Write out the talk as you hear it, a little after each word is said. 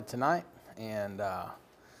tonight, and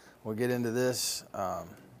we'll get into this.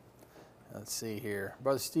 Let's see here.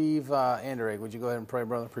 Brother Steve Anderegg, would you go ahead and pray,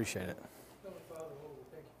 brother? Appreciate it. Heavenly Father, Lord, we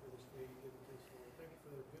thank you for this day you give us, Lord. Thank you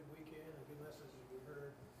for the good weekend and good messages we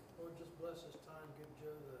heard. Lord, just bless this time. Give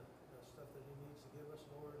Joe the stuff that he needs to give us,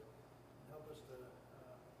 Lord. And help us to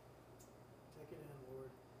take it in, Lord.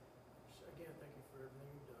 Just, again, thank you for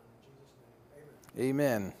everything you've done. In Jesus' name,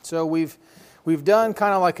 amen. Amen. So we've done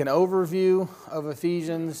kind of like an overview of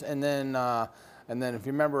Ephesians, and then if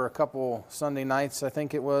you remember a couple Sunday nights, I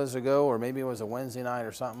think it was ago, or maybe it was a Wednesday night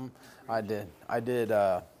or something, I did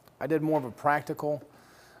more of a practical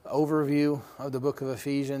overview of the book of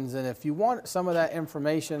Ephesians. And if you want some of that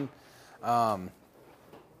information, that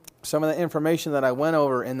I went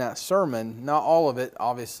over in that sermon, not all of it,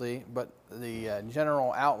 obviously, but the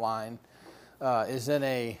general outline is in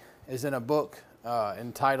a book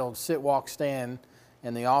entitled Sit, Walk, Stand,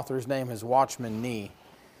 and the author's name is Watchman Nee.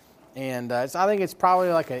 And I think it's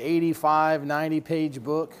probably like an 85, 90-page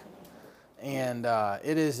book, and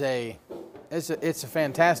it's a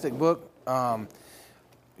fantastic book.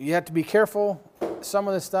 You have to be careful. Some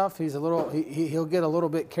of the stuff he'll get a little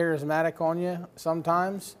bit charismatic on you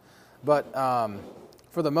sometimes, but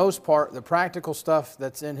for the most part, the practical stuff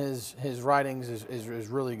that's in his writings is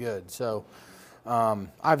really good. So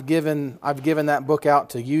I've given that book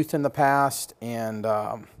out to youth in the past, and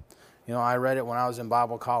I read it when I was in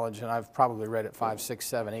Bible college, and I've probably read it 5, 6,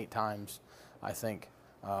 7, 8 times, I think,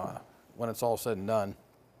 when it's all said and done.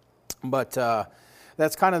 But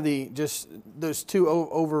that's kind of just those two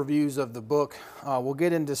overviews of the book. We'll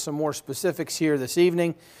get into some more specifics here this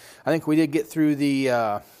evening. I think we did get through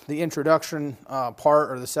the introduction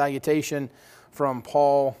part, or the salutation from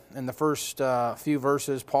Paul in the first few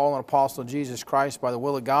verses. Paul, an apostle of Jesus Christ by the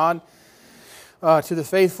will of God. To the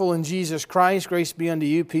faithful in Jesus Christ, grace be unto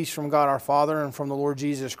you, peace from God our Father and from the Lord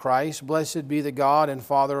Jesus Christ. Blessed be the God and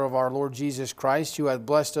Father of our Lord Jesus Christ, who hath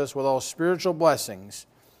blessed us with all spiritual blessings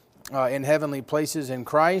in heavenly places in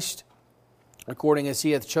Christ, according as he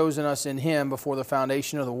hath chosen us in him before the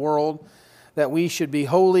foundation of the world, that we should be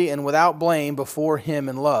holy and without blame before him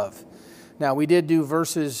in love. Now, we did do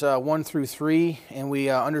verses 1 through 3, and we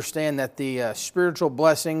understand that the spiritual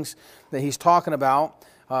blessings that he's talking about,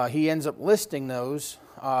 he ends up listing those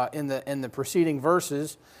in the preceding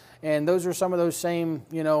verses, and those are some of those same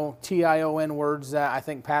TION words that I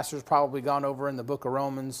think pastors probably gone over in the book of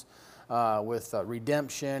Romans with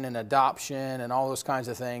redemption and adoption and all those kinds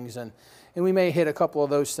of things, and we may hit a couple of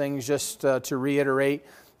those things just to reiterate.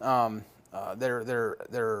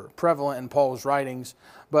 They're prevalent in Paul's writings,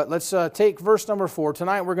 but let's take verse number 4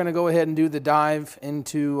 tonight. We're going to go ahead and do the dive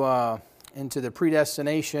into the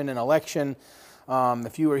predestination and election.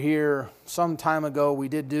 If you were here some time ago, we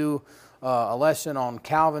did do a lesson on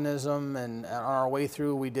Calvinism, and on our way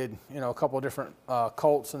through we did a couple of different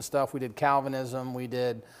cults and stuff. We did Calvinism, we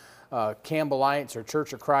did Campbellites or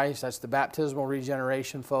Church of Christ. That's the baptismal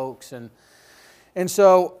regeneration folks, and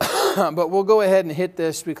so but we'll go ahead and hit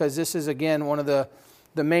this because this is again one of the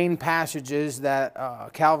main passages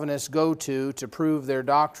that Calvinists go to prove their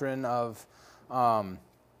doctrine of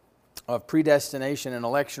predestination and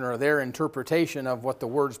election, or their interpretation of what the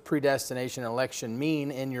words predestination and election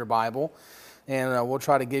mean in your Bible. And we'll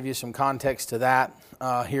try to give you some context to that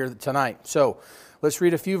here tonight. So let's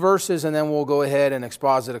read a few verses, and then we'll go ahead and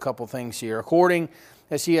exposit a couple things here. According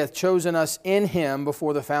as he hath chosen us in him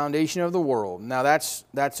before the foundation of the world. Now that's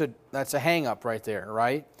a hang-up right there,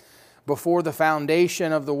 right? Before the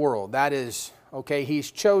foundation of the world. That is, okay,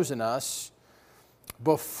 he's chosen us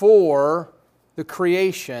before the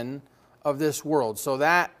creation of this world. So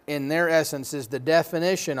that, in their essence, is the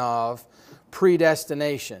definition of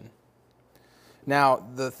predestination. Now,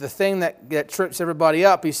 the thing that trips everybody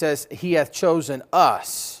up, he says, he hath chosen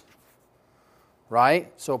us.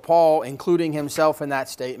 Right? So Paul, including himself in that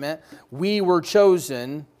statement, we were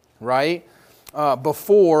chosen, right,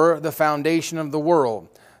 before the foundation of the world.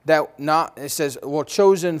 It says, well,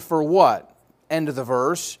 chosen for what? End of the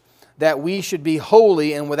verse. That we should be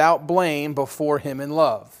holy and without blame before him in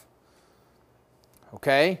love.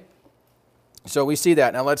 Okay? So we see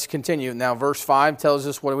that. Now let's continue. Now verse 5 tells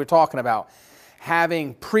us what we're talking about.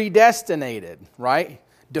 Having predestinated, right?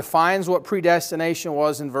 Defines what predestination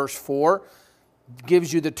was in verse 4.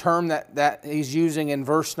 Gives you the term that he's using in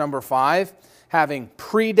verse number 5. Having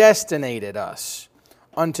predestinated us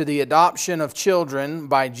unto the adoption of children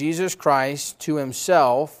by Jesus Christ to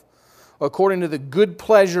himself, according to the good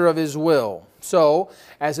pleasure of his will. So,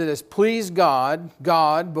 as it has pleased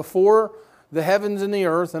God before the heavens and the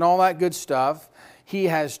earth and all that good stuff, he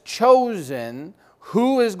has chosen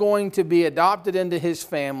who is going to be adopted into his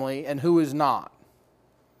family and who is not.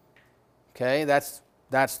 Okay, that's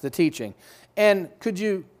the teaching. And could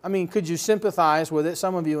you sympathize with it?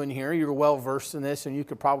 Some of you in here, you're well versed in this and you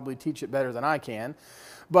could probably teach it better than I can.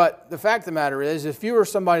 But the fact of the matter is, if you were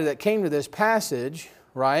somebody that came to this passage,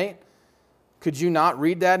 right, could you not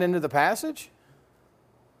read that into the passage?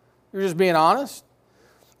 You're just being honest.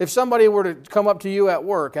 If somebody were to come up to you at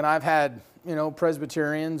work, and I've had,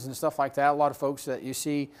 Presbyterians and stuff like that, a lot of folks that you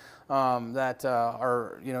see that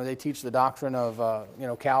are, they teach the doctrine of,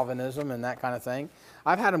 Calvinism and that kind of thing.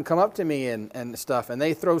 I've had them come up to me and stuff, and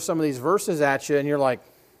they throw some of these verses at you, and you're like,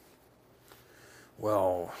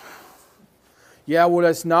 well, yeah, well,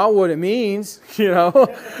 that's not what it means,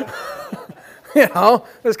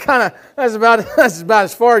 That's about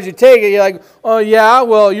as far as you take it. You're like, oh yeah,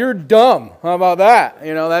 well, you're dumb. How about that?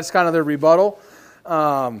 That's kind of the rebuttal.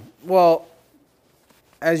 Well,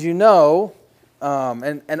 as you know,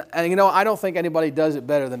 and I don't think anybody does it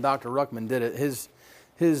better than Dr. Ruckman did it.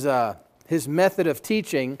 His method of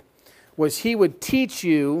teaching was he would teach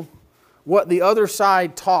you what the other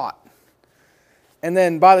side taught. And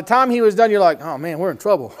then by the time he was done, you're like, oh man, we're in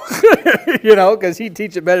trouble. Because he'd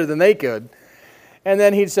teach it better than they could. And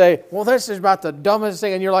then he'd say, well, this is about the dumbest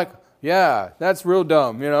thing. And you're like, yeah, that's real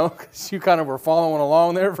dumb, because you kind of were following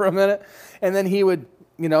along there for a minute. And then he would,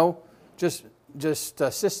 just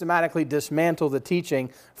systematically dismantle the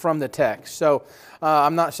teaching from the text. So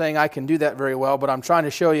I'm not saying I can do that very well, but I'm trying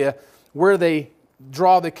to show you where they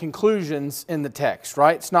draw the conclusions in the text,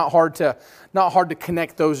 right? It's not hard to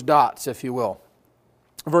connect those dots, if you will.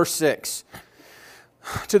 Verse 6,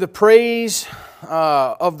 to the praise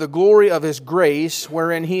of the glory of His grace,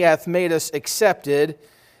 wherein He hath made us accepted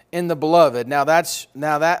in the beloved. Now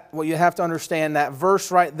what you have to understand, that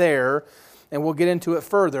verse right there, and we'll get into it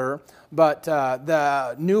further, but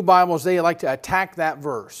the New Bibles, they like to attack that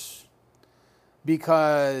verse.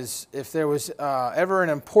 Because if there was ever an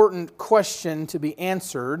important question to be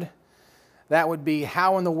answered, that would be,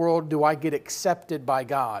 how in the world do I get accepted by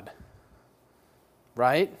God?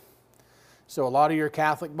 Right? So a lot of your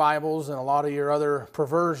Catholic Bibles and a lot of your other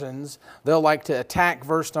perversions, they'll like to attack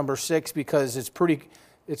verse number 6 because it's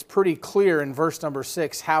pretty clear in verse number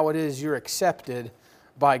 6 how it is you're accepted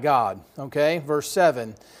by God. Okay? Verse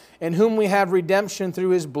 7, in whom we have redemption through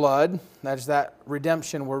His blood, that's that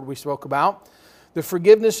redemption word we spoke about, the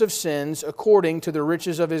forgiveness of sins according to the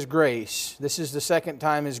riches of His grace. This is the second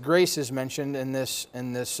time His grace is mentioned in this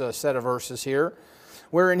set of verses here.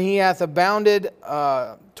 Wherein He hath abounded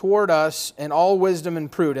toward us in all wisdom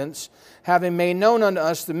and prudence, having made known unto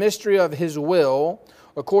us the mystery of His will,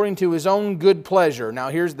 according to His own good pleasure.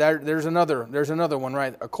 Now there's another one,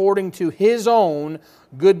 right? According to His own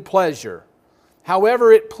good pleasure.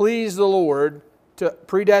 However it pleased the Lord to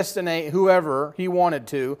predestinate whoever He wanted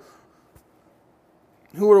to.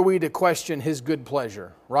 Who are we to question His good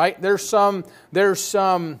pleasure, right? There's some.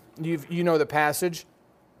 You know the passage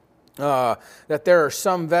that there are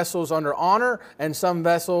some vessels under honor and some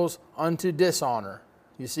vessels unto dishonor.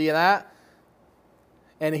 You see that?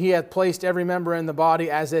 And He hath placed every member in the body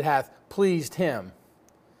as it hath pleased Him,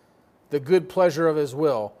 the good pleasure of His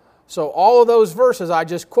will. So all of those verses I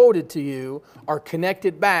just quoted to you are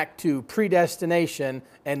connected back to predestination,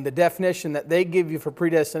 and the definition that they give you for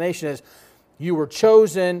predestination is, you were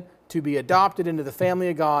chosen to be adopted into the family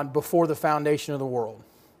of God before the foundation of the world.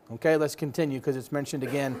 Okay, let's continue because it's mentioned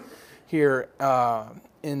again here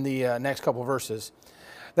in the next couple of verses.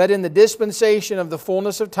 That in the dispensation of the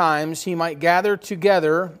fullness of times He might gather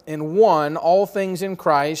together in one all things in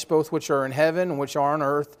Christ, both which are in heaven and which are on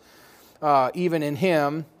earth, even in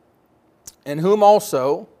Him, in whom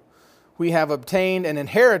also we have obtained an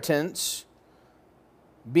inheritance,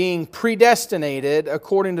 being predestinated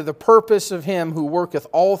according to the purpose of Him who worketh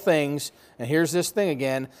all things, and here's this thing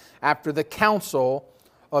again, after the counsel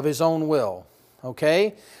of His own will.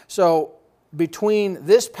 Okay? So, between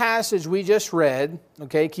this passage we just read,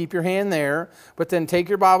 okay, keep your hand there, but then take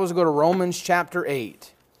your Bibles and go to Romans chapter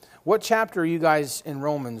 8. What chapter are you guys in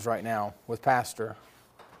Romans right now with Pastor?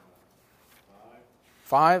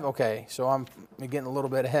 5? Okay, so I'm getting a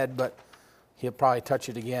little bit ahead, but he'll probably touch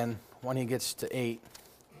it again when he gets to 8.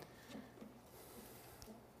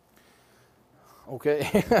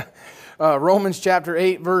 Okay, Romans chapter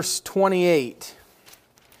 8, verse 28.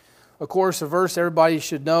 Of course, a verse everybody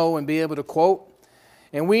should know and be able to quote.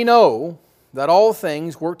 And we know that all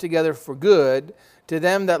things work together for good to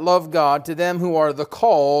them that love God, to them who are the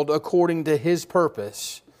called according to His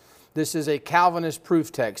purpose. This is a Calvinist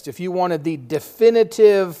proof text. If you wanted the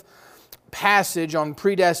definitive passage on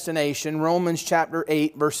predestination, Romans chapter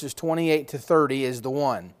 8, verses 28 to 30 is the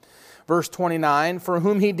one. Verse 29, for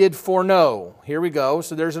whom he did foreknow. Here we go.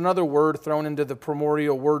 So there's another word thrown into the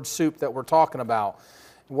primordial word soup that we're talking about.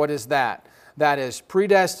 What is that? That is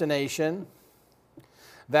predestination.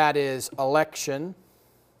 That is election.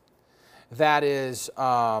 That is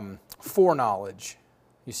foreknowledge.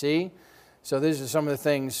 You see? So these are some of the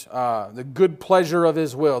things, the good pleasure of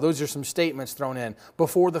his will. Those are some statements thrown in.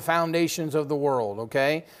 Before the foundations of the world,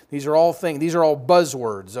 okay? These are all things, these are all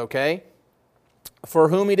buzzwords, okay? For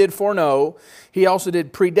whom he did foreknow, he also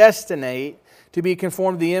did predestinate to be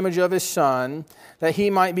conformed to the image of his Son, that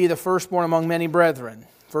he might be the firstborn among many brethren.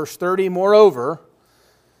 Verse 30, moreover,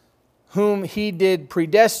 whom he did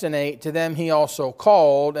predestinate, to them he also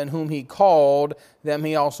called, and whom he called, them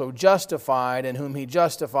he also justified, and whom he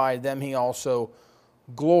justified, them he also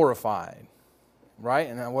glorified. Right?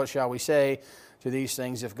 And what shall we say to these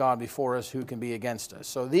things? If God be for us, who can be against us?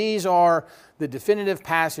 So these are the definitive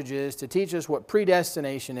passages to teach us what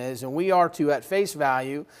predestination is, and we are to, at face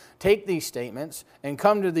value, take these statements and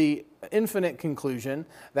come to the infinite conclusion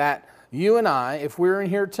that you and I, if we're in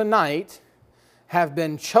here tonight, have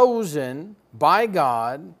been chosen by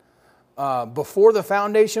God before the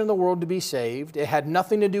foundation of the world to be saved. It had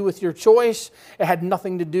nothing to do with your choice. It had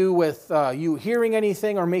nothing to do with you hearing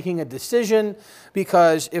anything or making a decision.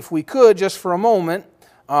 Because if we could, just for a moment,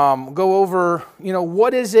 go over,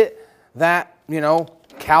 what is it that,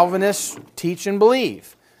 Calvinists teach and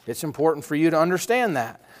believe. It's important for you to understand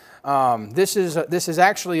that. This is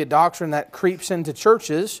actually a doctrine that creeps into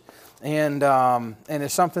churches, and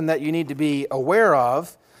it's something that you need to be aware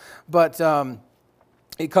of. But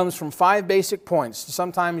it comes from 5 basic points.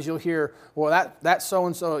 Sometimes you'll hear, well, that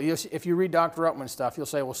so-and-so, if you read Dr. Ruckman's stuff, you'll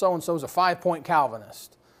say, well, so-and-so is a 5-point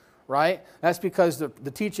Calvinist, right? That's because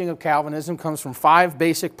the teaching of Calvinism comes from 5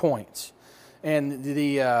 basic points. And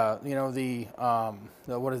the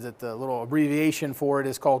little abbreviation for it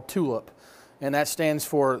is called TULIP. And that stands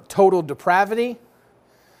for total depravity,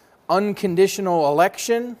 unconditional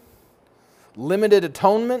election, limited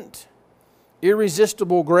atonement,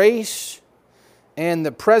 irresistible grace, and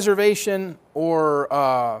the preservation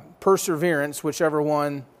or perseverance, whichever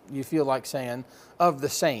one you feel like saying, of the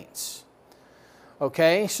saints.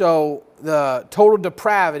 Okay, so the total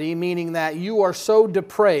depravity, meaning that you are so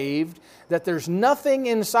depraved that there's nothing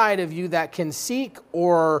inside of you that can seek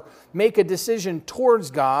or make a decision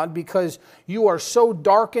towards God, because you are so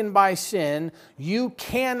darkened by sin, you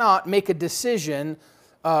cannot make a decision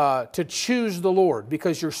to choose the Lord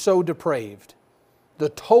because you're so depraved. The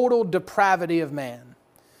total depravity of man.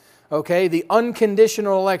 Okay, the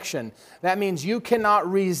unconditional election. That means you cannot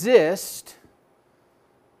resist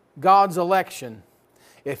God's election.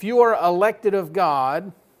 If you are elected of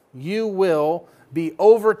God, you will be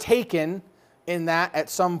overtaken in that at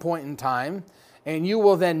some point in time, and you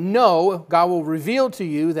will then know, God will reveal to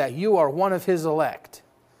you that you are one of His elect.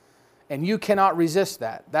 And you cannot resist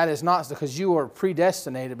that. That is not because you are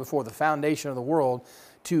predestinated before the foundation of the world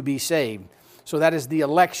to be saved. So that is the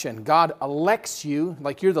election. God elects you,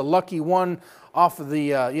 like you're the lucky one off of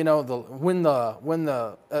the win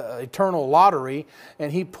the eternal lottery,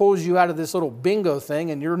 and He pulls you out of this little bingo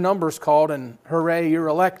thing, and your number's called, and hooray, you're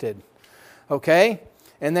elected. Okay,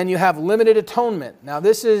 and then you have limited atonement. Now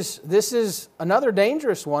this is another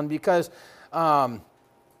dangerous one, because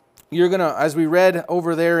you're gonna, as we read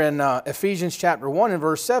over there in Ephesians chapter 1 and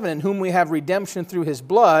verse 7, in whom we have redemption through His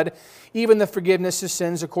blood, even the forgiveness of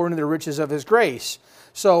sins according to the riches of His grace.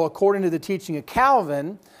 So according to the teaching of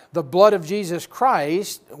Calvin, the blood of Jesus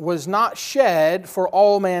Christ was not shed for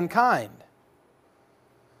all mankind.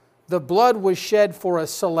 The blood was shed for a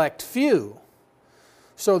select few.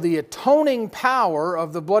 So the atoning power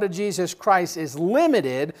of the blood of Jesus Christ is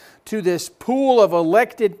limited to this pool of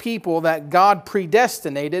elected people that God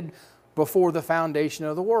predestinated before the foundation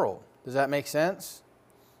of the world. Does that make sense?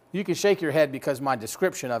 You can shake your head because my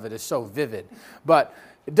description of it is so vivid. But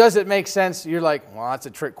does it make sense? You're like, well, that's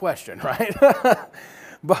a trick question, right?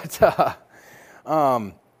 But,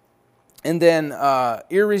 and then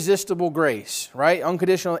irresistible grace, right?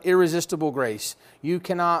 Unconditional, irresistible grace. You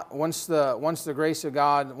cannot, once the grace of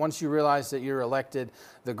God, once you realize that you're elected,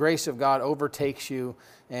 the grace of God overtakes you,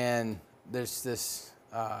 and there's this,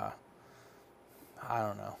 I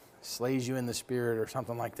don't know, slays you in the spirit or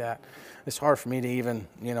something like that. It's hard for me to even,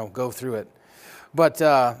 go through it. But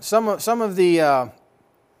some of the,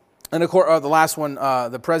 and of course, the last one,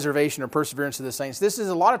 the preservation or perseverance of the saints. This is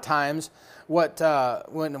a lot of times what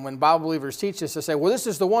when Bible believers teach this, to say, well, this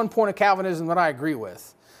is the one point of Calvinism that I agree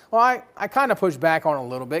with. Well, I kind of push back on it a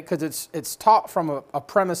little bit, because it's taught from a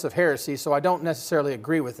premise of heresy, so I don't necessarily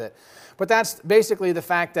agree with it. But that's basically the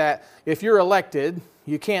fact that if you're elected,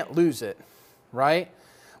 you can't lose it, right?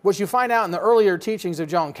 What you find out in the earlier teachings of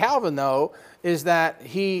John Calvin, though, is that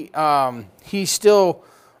he still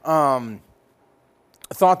thought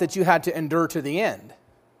that you had to endure to the end.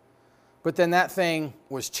 But then that thing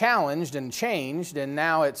was challenged and changed, and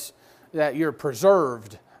now it's that you're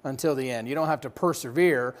preserved until the end. You don't have to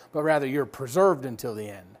persevere, but rather you're preserved until the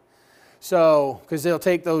end. So, because they'll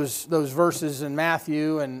take those verses in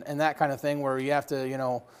Matthew and that kind of thing where you have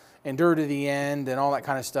to, endure to the end and all that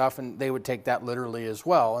kind of stuff, and they would take that literally as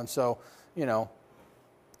well. And so,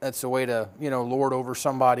 that's a way to, lord over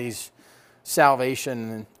somebody's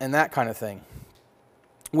salvation and that kind of thing.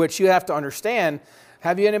 Which you have to understand.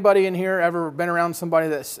 Have you anybody in here ever been around somebody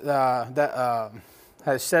that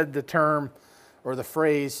has said the term or the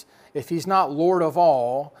phrase, if he's not Lord of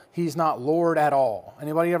all, he's not Lord at all?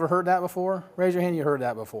 Anybody ever heard that before? Raise your hand, you heard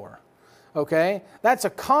that before. Okay? That's a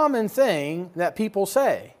common thing that people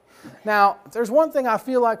say. Now, there's one thing I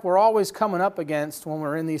feel like we're always coming up against when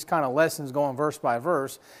we're in these kind of lessons going verse by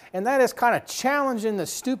verse, and that is kind of challenging the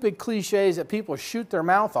stupid cliches that people shoot their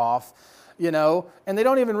mouth off, and they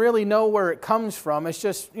don't even really know where it comes from. It's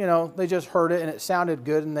just, they just heard it and it sounded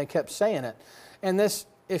good and they kept saying it. And this,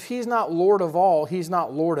 if he's not Lord of all, he's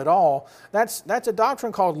not Lord at all. That's a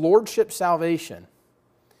doctrine called lordship salvation.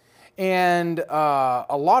 And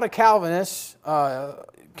a lot of Calvinists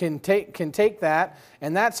can take that,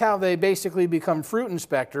 and that's how they basically become fruit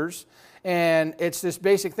inspectors. And it's this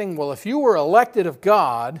basic thing, well, if you were elected of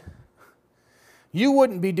God, you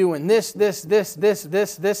wouldn't be doing this, and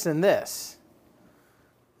this.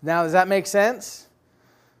 Now, does that make sense?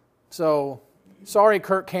 So, sorry,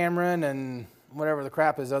 Kirk Cameron and whatever the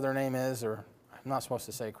crap his other name is, or I'm not supposed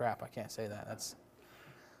to say crap. I can't say that. That's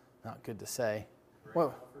not good to say.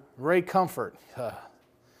 Ray Comfort.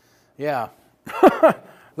 Yeah.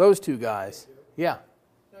 Those two guys. Yeah.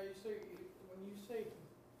 Now, when you say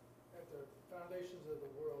at the foundations of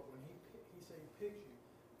the world, when he said he picked you,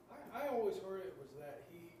 I always heard it was that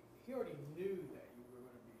he already knew that you were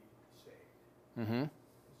going to be saved. Mm-hmm. Am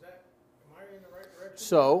I in the right direction?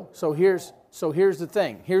 So here's the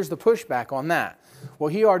thing. Here's the pushback on that. Well,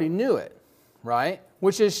 he already knew it, right?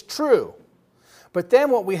 Which is true. But then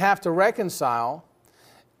what we have to reconcile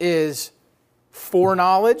is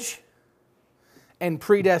foreknowledge and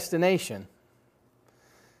predestination,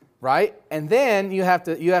 right? And then you have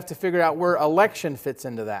to figure out where election fits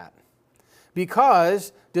into that.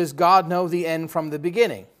 Because does God know the end from the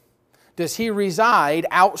beginning? Does He reside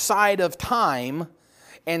outside of time?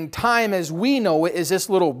 And time as we know it is this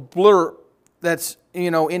little blur that's,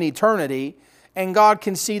 in eternity. And God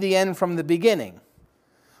can see the end from the beginning.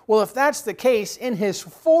 Well, if that's the case, in His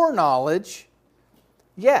foreknowledge,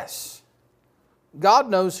 yes, God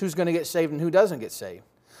knows who's going to get saved and who doesn't get saved.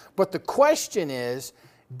 But the question is,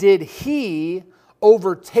 did He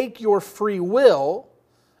overtake your free will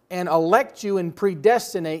and elect you and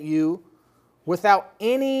predestinate you without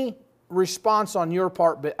any response on your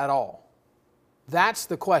part at all? That's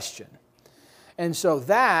the question. And so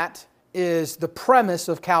that is the premise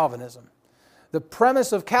of Calvinism. The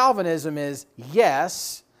premise of Calvinism is,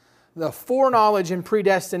 yes, the foreknowledge and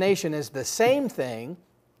predestination is the same thing.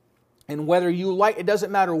 And whether you like, it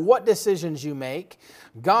doesn't matter what decisions you make,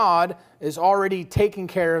 God is already taking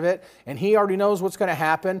care of it, and He already knows what's going to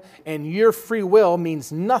happen, and your free will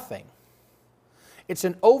means nothing. It's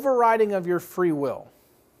an overriding of your free will.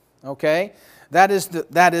 Okay? That is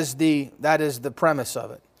the premise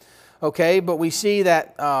of it. Okay, but we see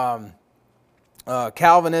that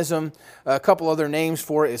Calvinism, a couple other names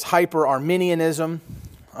for it is hyper-Arminianism,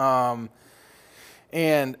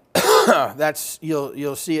 and that's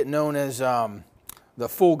you'll see it known as the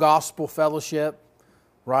full gospel fellowship,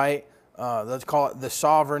 right? Let's call it the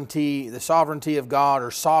sovereignty of God,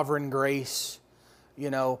 or sovereign grace.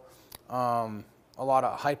 A lot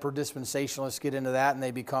of hyper dispensationalists get into that, and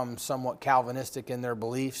they become somewhat Calvinistic in their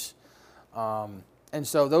beliefs. And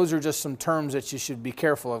so those are just some terms that you should be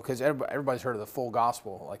careful of, because everybody's heard of the full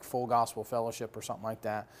gospel, like full gospel fellowship or something like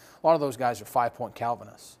that. A lot of those guys are 5-point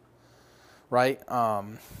Calvinists, right?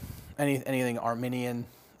 Anything Arminian,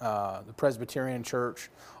 the Presbyterian Church,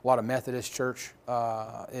 a lot of Methodist Church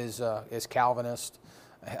is Calvinist.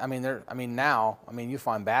 Now you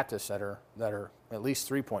find Baptists that are at least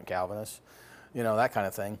 3-point Calvinists, that kind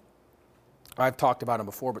of thing. I've talked about them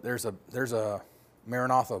before, but there's a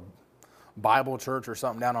Maranatha Bible Church or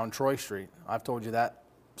something down on Troy Street. I've told you that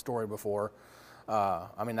story before.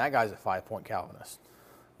 That guy's a 5-point Calvinist,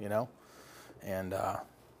 and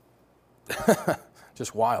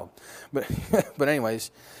just wild. But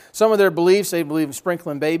anyways, some of their beliefs, they believe in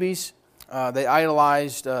sprinkling babies. They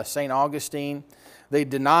idolized St. Augustine. They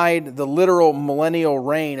denied the literal millennial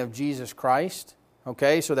reign of Jesus Christ.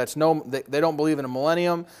 Okay, so they don't believe in a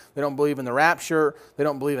millennium. They don't believe in the rapture. They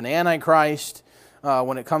don't believe in the Antichrist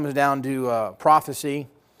when it comes down to prophecy.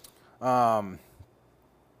 Let's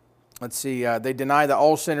see, they deny that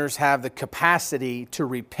all sinners have the capacity to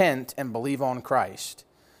repent and believe on Christ.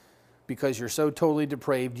 Because you're so totally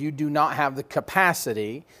depraved, you do not have the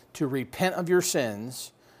capacity to repent of your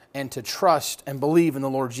sins and to trust and believe in the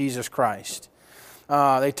Lord Jesus Christ.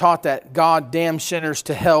 They taught that God damned sinners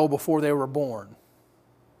to hell before they were born.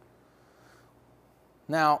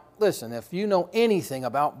 Now, listen, if you know anything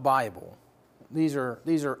about Bible, these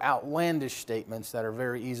are outlandish statements that are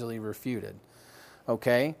very easily refuted.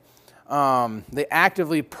 Okay? They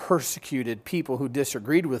actively persecuted people who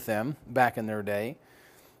disagreed with them back in their day.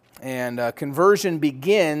 And conversion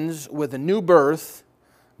begins with a new birth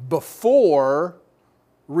before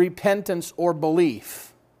repentance or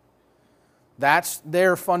belief. That's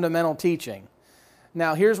their fundamental teaching.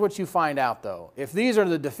 Now, here's what you find out, though. If these are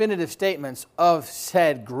the definitive statements of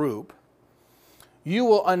said group, you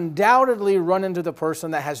will undoubtedly run into the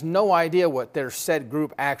person that has no idea what their said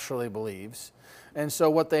group actually believes. And so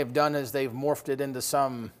what they've done is they've morphed it into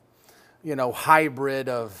some, hybrid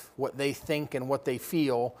of what they think and what they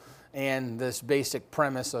feel and this basic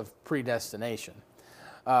premise of predestination.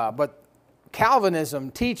 But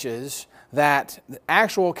Calvinism teaches that,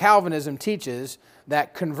 actual Calvinism teaches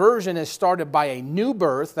that conversion is started by a new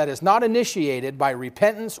birth that is not initiated by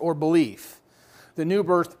repentance or belief. The new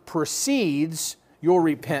birth precedes your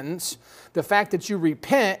repentance. The fact that you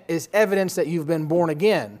repent is evidence that you've been born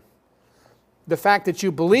again. The fact that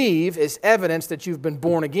you believe is evidence that you've been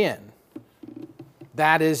born again.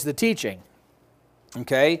 That is the teaching.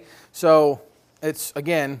 Okay? So it's,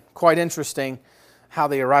 again, quite interesting how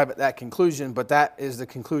they arrive at that conclusion, but that is the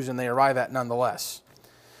conclusion they arrive at nonetheless.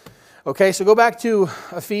 Okay, so go back to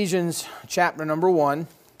Ephesians chapter number 1.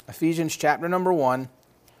 Ephesians chapter number 1.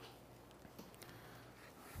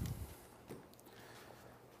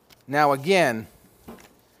 Now again,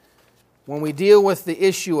 when we deal with the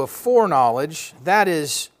issue of foreknowledge, that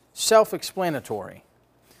is self-explanatory.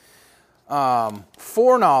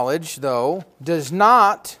 Foreknowledge, though, does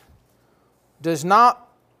not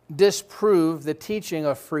disprove the teaching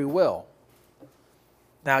of free will.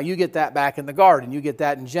 Now, you get that back in the garden. You get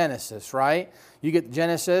that in Genesis, right? You get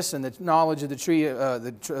Genesis and the knowledge of the tree of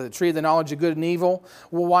the knowledge of good and evil.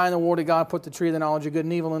 Well, why in the world did God put the tree of the knowledge of good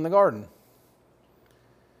and evil in the garden?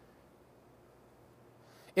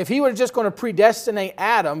 If he were just going to predestinate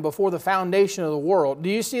Adam before the foundation of the world, do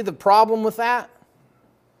you see the problem with that?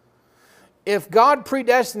 If God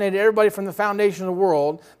predestinated everybody from the foundation of the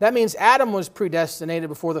world, that means Adam was predestinated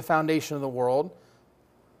before the foundation of the world.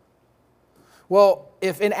 Well,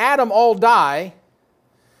 if in Adam all die,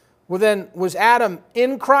 well then, was Adam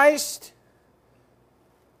in Christ?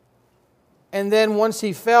 And then once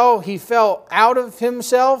he fell out of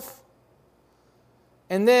himself?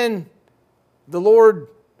 And then the Lord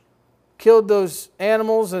killed those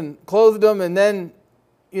animals and clothed them, and then,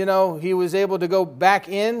 he was able to go back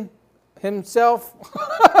in himself?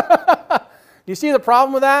 You see the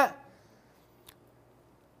problem with that?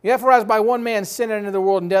 Therefore, as by one man sin entered into the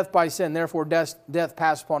world, and death by sin, therefore death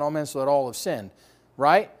passed upon all men, so that all have sinned.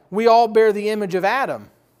 Right? We all bear the image of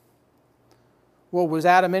Adam. Well, was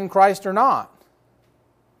Adam in Christ or not?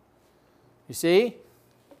 You see?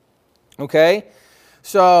 Okay?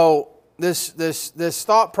 So, this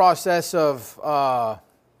thought process of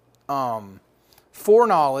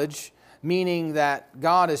foreknowledge, meaning that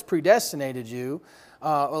God has predestinated you,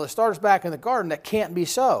 it starts back in the garden. That can't be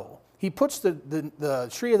so. He puts the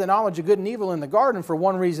tree of the knowledge of good and evil in the garden for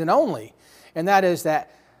one reason only, and that is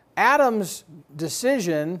that Adam's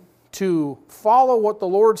decision to follow what the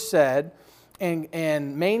Lord said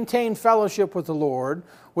and maintain fellowship with the Lord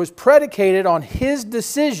was predicated on his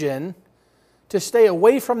decision to stay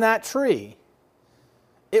away from that tree.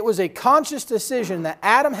 It was a conscious decision that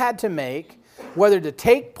Adam had to make whether to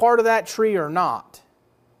take part of that tree or not.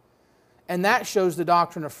 And that shows the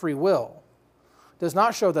doctrine of free will. It does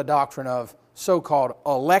not show the doctrine of so-called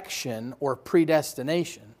election or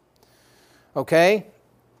predestination. Okay?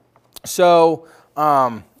 So,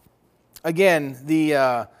 again,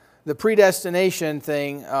 the predestination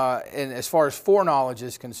thing, and as far as foreknowledge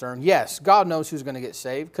is concerned, yes, God knows who's going to get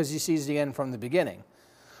saved because he sees the end from the beginning.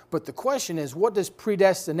 But the question is, what does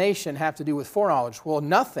predestination have to do with foreknowledge? Well,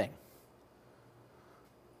 nothing.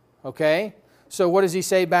 Okay? So what does he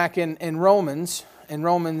say back in Romans? In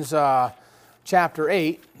Romans chapter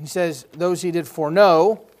 8, he says, those he did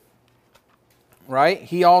foreknow, right,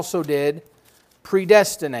 he also did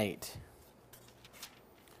predestinate.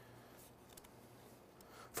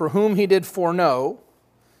 For whom he did foreknow,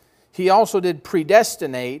 He also did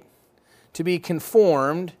predestinate to be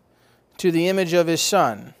conformed to the image of His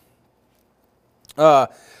Son.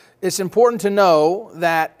 It's important to know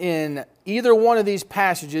that in either one of these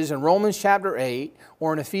passages, in Romans chapter 8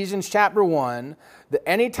 or in Ephesians chapter 1, that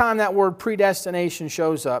any time that word predestination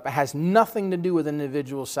shows up, it has nothing to do with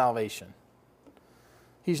individual salvation.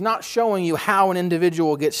 He's not showing you how an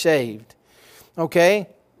individual gets saved. Okay?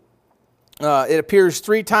 It appears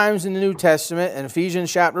 3 times in the New Testament, in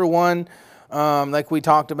Ephesians chapter 1, like we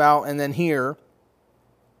talked about, and then here.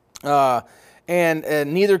 And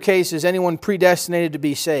in neither case is anyone predestinated to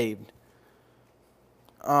be saved.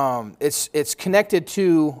 It's connected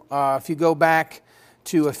to, if you go back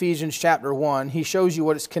to Ephesians chapter 1, he shows you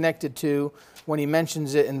what it's connected to when he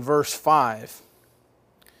mentions it in verse 5.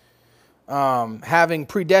 Having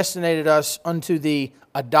predestinated us unto the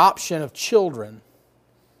adoption of children.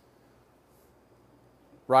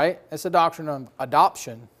 Right? It's a doctrine of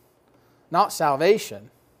adoption, not salvation.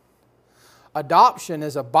 Adoption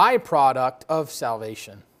is a byproduct of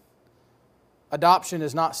salvation. Adoption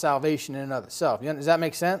is not salvation in and of itself. Does that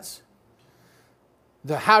make sense?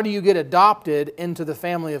 How do you get adopted into the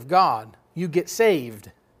family of God? You get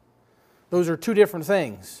saved. Those are 2 different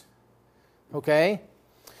things. Okay?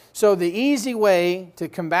 So the easy way to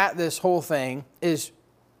combat this whole thing is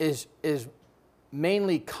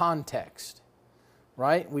mainly context.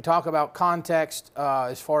 Right? We talk about context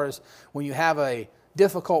as far as when you have a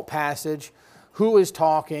difficult passage, who is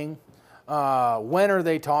talking, when are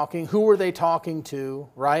they talking, who are they talking to,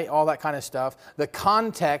 right? All that kind of stuff. The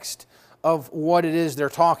context of what it is they're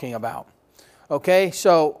talking about. Okay,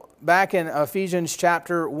 so back in Ephesians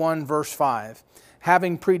chapter 1, verse 5.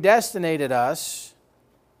 Having predestinated us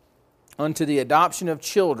unto the adoption of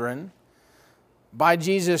children by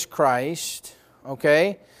Jesus Christ,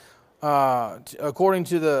 okay, according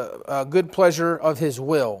to the good pleasure of His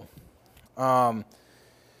will.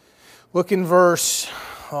 Look in verse,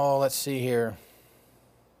 let's see here.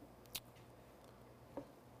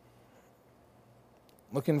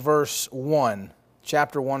 Look in verse 1,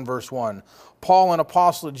 chapter 1, verse 1. Paul, an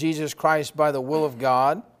apostle of Jesus Christ by the will of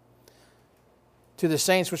God, to the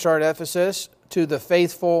saints which are at Ephesus, to the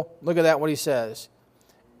faithful, look at that, what he says,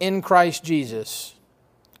 in Christ Jesus.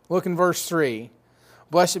 Look in verse 3.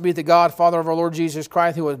 Blessed be the God, Father of our Lord Jesus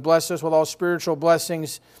Christ, who has blessed us with all spiritual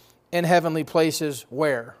blessings in heavenly places.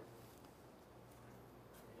 Where?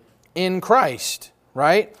 In Christ,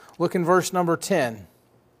 right? Look in verse number 10.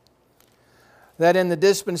 That in the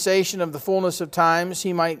dispensation of the fullness of times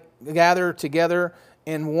He might gather together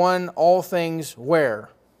in one all things where?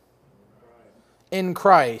 In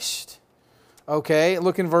Christ. Okay,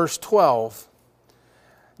 look in verse 12.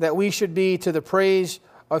 That we should be to the praise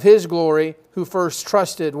of His glory, who first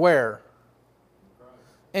trusted where?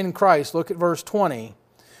 In Christ. Look at verse 20.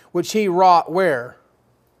 Which He wrought where?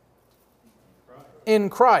 In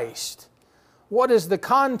Christ. What is the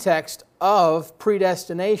context of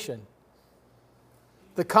predestination?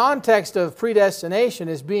 The context of predestination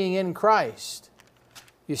is being in Christ.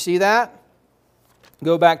 You see that?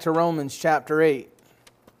 Go back to Romans chapter 8.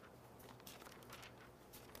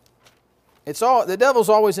 The devil's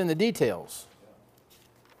always in the details.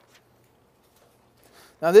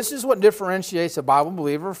 Now, this is what differentiates a Bible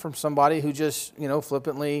believer from somebody who just,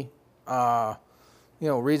 flippantly,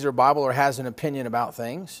 reads their Bible or has an opinion about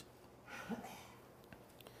things.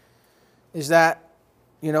 Is that,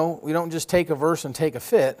 we don't just take a verse and take a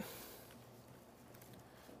fit.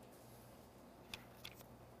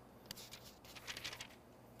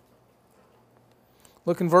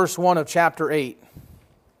 Look in verse 1 of chapter 8.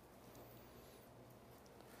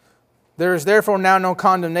 There is therefore now no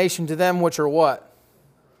condemnation to them which are what?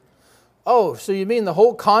 Oh, so you mean the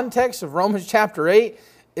whole context of Romans chapter 8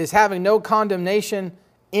 is having no condemnation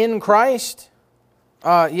in Christ?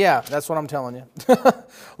 Yeah, that's what I'm telling you.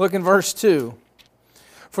 Look in verse 2.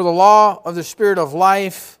 For the law of the Spirit of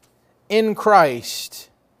life in Christ.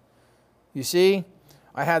 You see,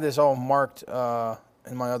 I had this all marked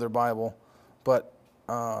in my other Bible, but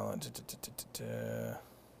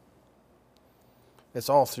it's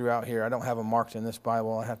all throughout here. I don't have them marked in this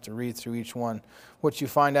Bible. I have to read through each one. What you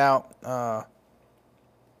find out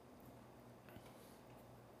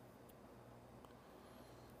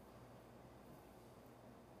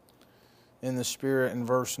in the Spirit in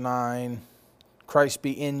verse 9. Christ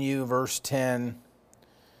be in you, verse 10.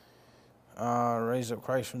 Raise up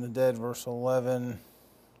Christ from the dead, verse 11.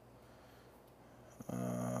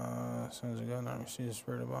 Sons of God, not receive the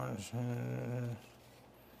spirit of bondage.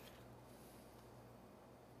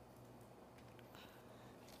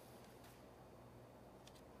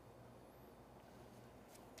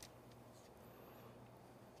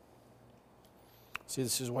 See,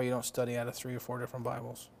 this is why you don't study out of 3 or 4 different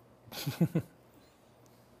Bibles.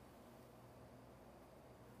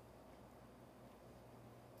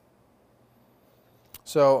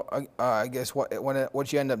 So I guess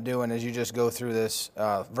what you end up doing is you just go through this,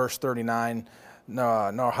 verse 39,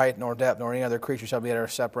 nor height nor depth nor any other creature shall be able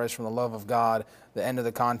to separate us from the love of God. The end of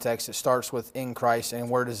the context, it starts with in Christ, and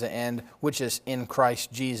where does it end? Which is in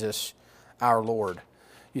Christ Jesus our Lord.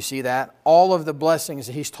 You see that? All of the blessings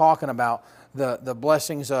that he's talking about, the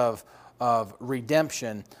blessings of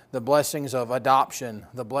redemption, the blessings of adoption,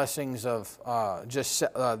 the blessings of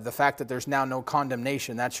the fact that there's now no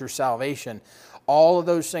condemnation, that's your salvation. All of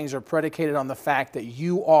those things are predicated on the fact that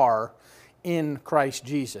you are in Christ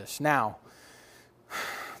Jesus. Now,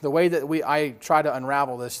 the way that I try to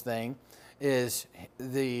unravel this thing is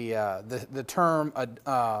the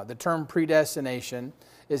term predestination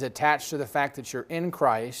is attached to the fact that you're in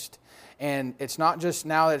Christ. And it's not just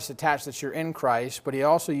now that it's attached that you're in Christ, but he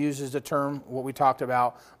also uses the term, what we talked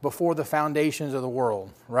about, before the foundations of the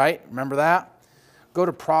world, right? Remember that? Go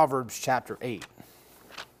to Proverbs chapter 8.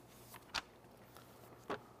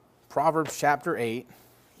 Proverbs chapter 8.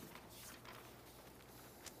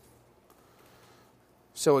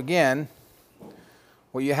 So again,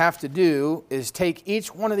 what you have to do is take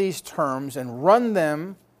each one of these terms and run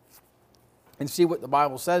them and see what the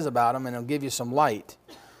Bible says about them, and it'll give you some light.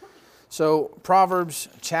 So Proverbs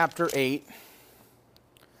chapter 8,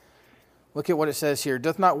 look at what it says here.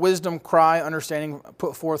 Doth not wisdom cry, understanding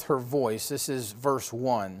put forth her voice? This is verse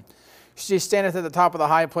 1. She standeth at the top of the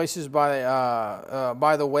high places by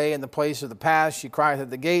the way in the place of the path. She crieth at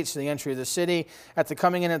the gates, to the entry of the city. At the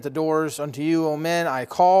coming in at the doors, unto you, O men, I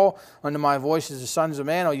call. Unto my voice as the sons of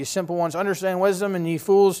man. O ye simple ones, understand wisdom, and ye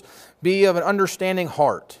fools, be of an understanding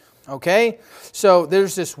heart. Okay? So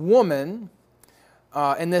there's this woman,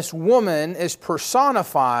 and this woman is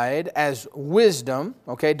personified as wisdom.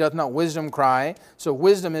 Okay? Doth not wisdom cry? So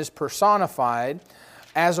wisdom is personified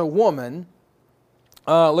as a woman.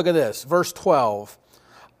 Look at this, verse 12.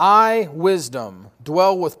 I, wisdom,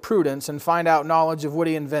 dwell with prudence and find out knowledge of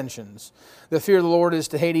witty inventions. The fear of the Lord is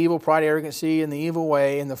to hate evil, pride, arrogancy, and the evil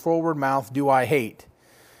way, and the forward mouth do I hate.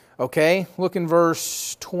 Okay, look in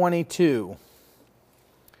verse 22.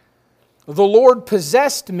 The Lord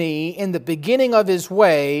possessed me in the beginning of his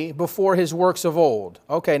way before his works of old.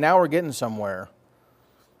 Okay, now we're getting somewhere.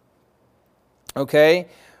 Okay.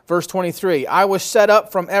 Verse 23, I was set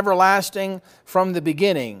up from everlasting, from the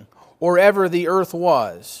beginning, or ever the earth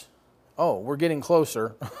was. Oh, we're getting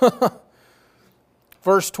closer.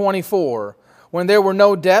 Verse 24, when there were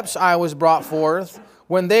no depths, I was brought forth.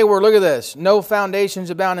 When they were, look at this, no foundations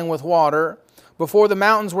abounding with water. Before the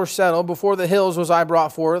mountains were settled, before the hills was I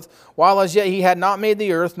brought forth. While as yet he had not made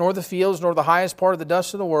the earth, nor the fields, nor the highest part of the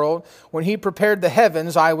dust of the world. When he prepared the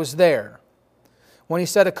heavens, I was there. When he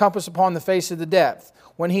set a compass upon the face of the depth.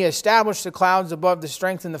 When he established the clouds above the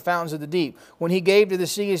strength and the fountains of the deep. When he gave to the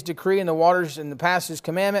sea his decree and the waters and the paths his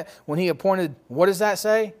commandment. When he appointed, what does that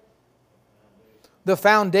say? The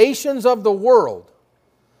foundations of the world.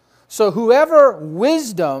 So whoever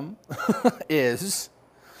wisdom is,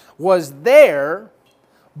 was there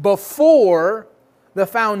before the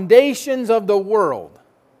foundations of the world.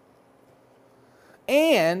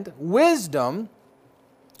 And wisdom,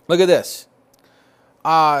 look at this.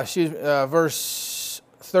 Verse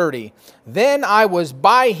 30. Then I was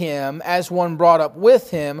by him as one brought up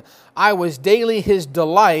with him. I was daily his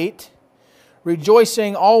delight,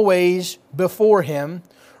 rejoicing always before him,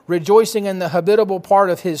 rejoicing in the habitable part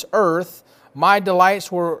of his earth. My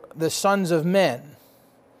delights were the sons of men.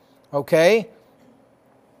 Okay?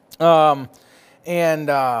 What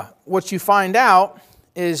you find out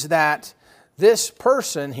is that this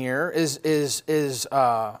person here is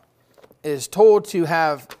told to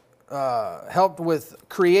have helped with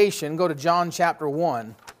creation. Go to John chapter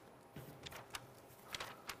 1.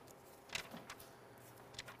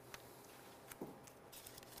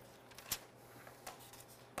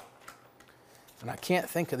 And I can't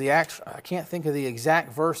think of the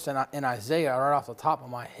exact verse in Isaiah right off the top of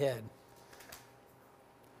my head.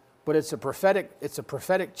 But it's a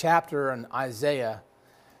prophetic chapter in Isaiah,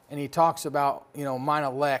 and he talks about, mine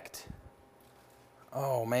elect.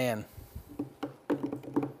 Oh man.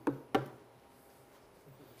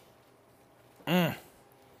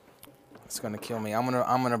 It's going to kill me. I'm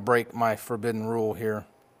going to break my forbidden rule here.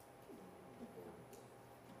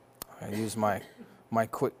 I use my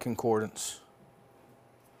quick concordance.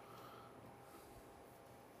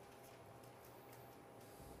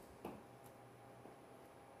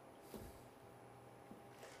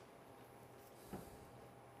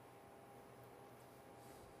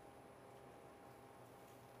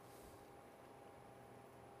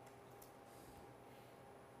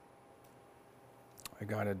 I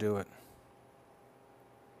got to do it.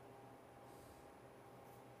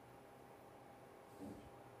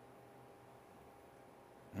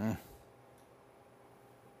 Isaiah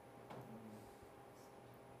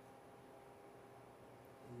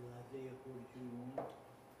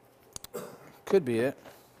 42:1. Could be it. It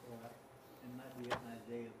might be in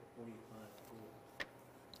Isaiah 45:4.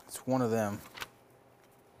 It's one of them.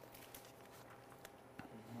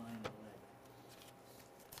 Mine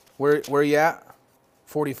elect. Where you at?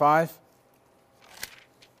 45?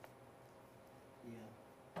 Yeah.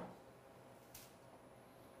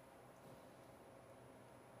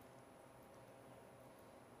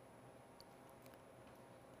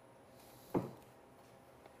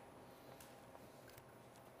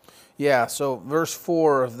 Yeah, so verse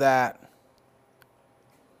 4 of that,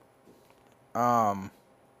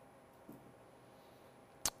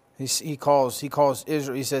 he calls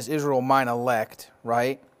Israel, he says, Israel mine elect,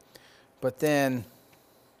 right? But then,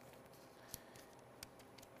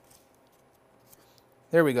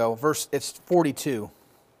 there we go, it's 42.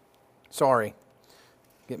 Sorry,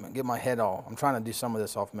 get my head all. I'm trying to do some of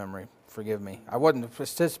this off memory. Forgive me. I wasn't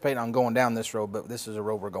anticipating on going down this road, but this is a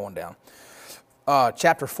road we're going down.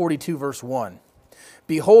 Chapter 42, verse 1.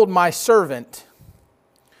 Behold my servant,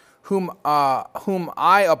 whom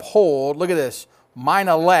I uphold. Look at this. Mine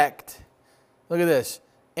elect. Look at this.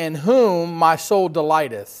 In whom my soul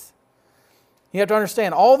delighteth. You have to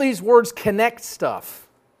understand, all these words connect stuff.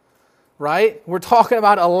 Right? We're talking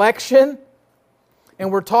about election.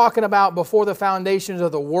 And we're talking about before the foundations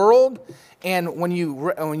of the world. And when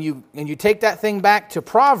you take that thing back to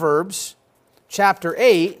Proverbs chapter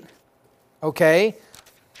 8, okay,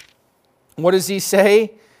 what does he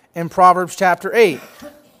say in Proverbs chapter 8?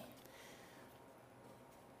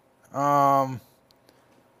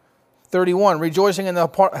 31, rejoicing in the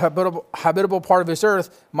habitable part of his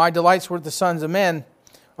earth, my delights were the sons of men.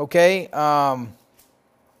 Okay,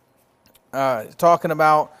 talking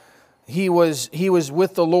about he was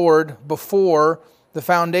with the Lord before the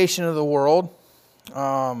foundation of the world.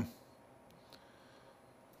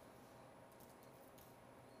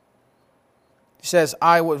 He says,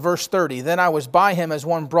 verse 30, then I was by him as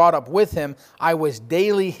one brought up with him. I was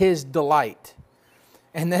daily his delight.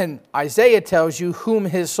 And then Isaiah tells you whom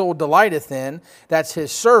his soul delighteth in. That's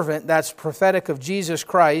his servant. That's prophetic of Jesus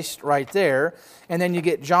Christ right there. And then you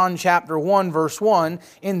get John chapter 1, verse 1.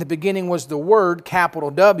 In the beginning was the Word,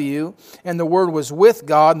 capital W, and the Word was with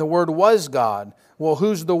God, and the Word was God. Well,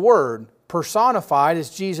 who's the Word? Personified as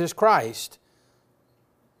Jesus Christ.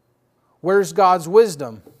 Where's God's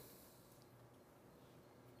wisdom?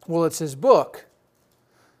 Well, it's His book.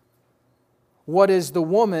 What is the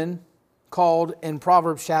woman called in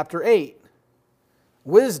Proverbs chapter 8?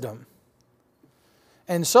 Wisdom.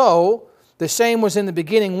 And so, the same was in the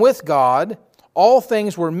beginning with God. All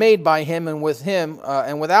things were made by Him, and with Him,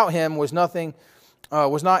 and without Him was not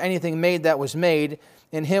anything made that was made.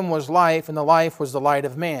 In Him was life, and the life was the light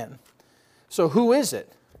of man. So who is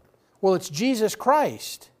it? Well, it's Jesus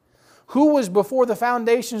Christ. Who was before the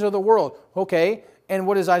foundations of the world? Okay, and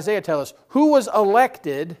what does Isaiah tell us? Who was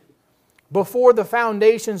elected before the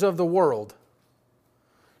foundations of the world?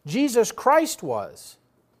 Jesus Christ was.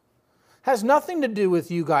 Has nothing to do with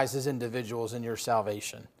you guys as individuals in your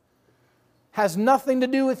salvation. Has nothing to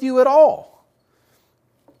do with you at all.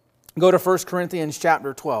 Go to 1 Corinthians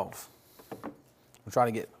chapter 12. I'm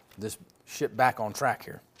trying to get this ship back on track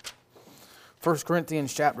here. 1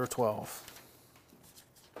 Corinthians chapter 12.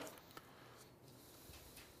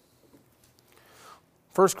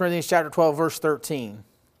 1 Corinthians chapter 12, verse 13.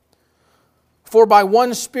 For by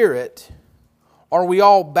one Spirit are we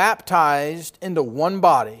all baptized into one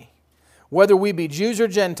body, whether we be Jews or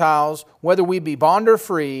Gentiles, whether we be bond or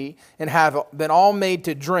free, and have been all made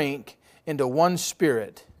to drink into one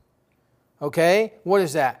Spirit. Okay? What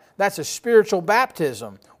is that? That's a spiritual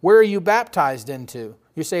baptism. Where are you baptized into?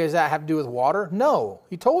 You say, does that have to do with water? No.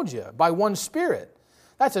 He told you, by one Spirit.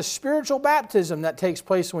 That's a spiritual baptism that takes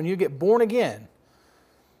place when you get born again.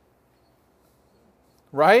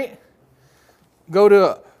 Right? Go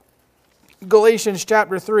to Galatians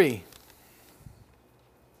chapter 3.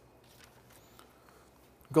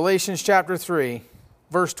 Galatians chapter 3,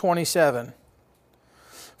 verse 27.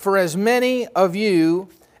 For as many of you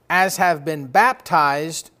as have been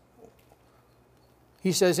baptized,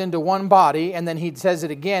 he says, into one body, and then he says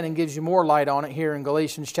it again and gives you more light on it here in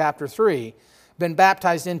Galatians chapter 3. Been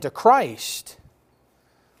baptized into Christ.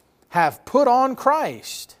 Have put on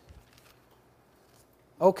Christ.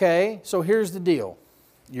 Okay, so here's the deal.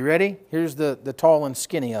 You ready? Here's the tall and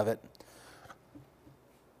skinny of it.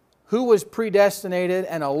 Who was predestinated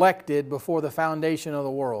and elected before the foundation of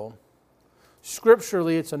the world?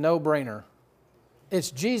 Scripturally, it's a no-brainer.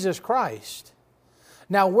 It's Jesus Christ.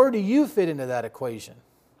 Now, where do you fit into that equation?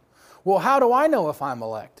 Well, how do I know if I'm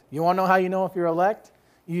elect? You want to know how you know if you're elect?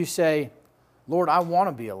 You say, Lord, I want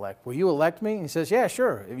to be elect. Will you elect me? And he says, yeah,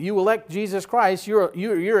 sure. If you elect Jesus Christ,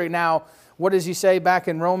 you're now, what does he say back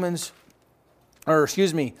in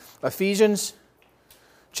Ephesians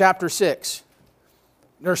chapter 6?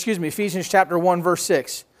 Ephesians chapter 1, verse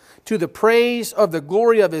 6. To the praise of the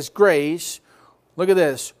glory of His grace, look at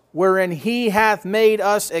this, wherein He hath made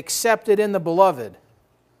us accepted in the beloved.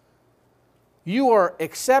 You are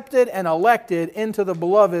accepted and elected into the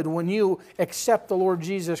beloved when you accept the Lord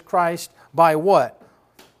Jesus Christ by what?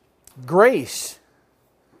 Grace.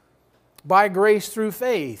 By grace through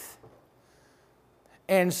faith.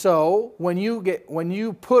 And so, when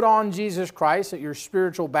you put on Jesus Christ at your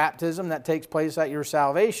spiritual baptism that takes place at your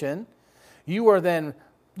salvation,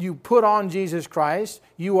 you put on Jesus Christ,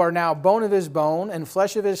 you are now bone of His bone and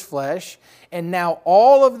flesh of His flesh, and now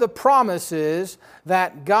all of the promises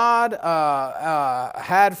that God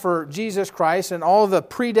had for Jesus Christ and all of the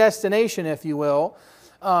predestination, if you will,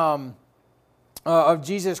 of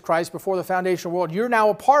Jesus Christ before the foundation of the world, you're now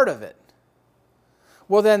a part of it.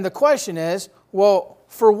 Well, then the question is, well,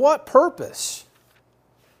 for what purpose?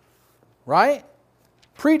 Right?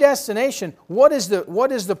 Predestination. What is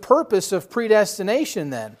the purpose of predestination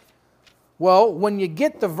then? Well, when you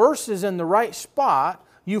get the verses in the right spot,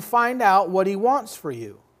 you find out what He wants for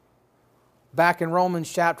you. Back in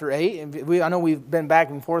Romans chapter 8, I know we've been back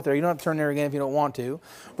and forth there. You don't have to turn there again if you don't want to.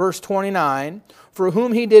 Verse 29, for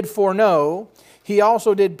whom He did foreknow, He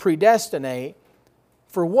also did predestinate.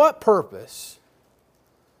 For what purpose?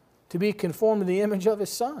 To be conformed to the image of His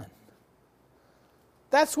Son.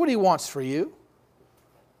 That's what He wants for you.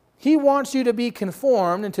 He wants you to be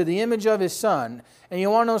conformed into the image of His Son. And you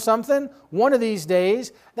want to know something? One of these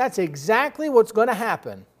days, that's exactly what's going to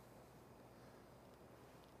happen.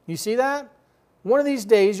 You see that? One of these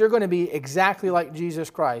days, you're going to be exactly like Jesus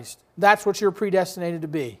Christ. That's what you're predestinated to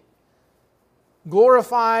be.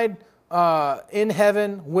 Glorified in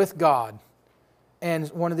heaven with God. And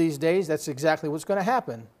one of these days, that's exactly what's going to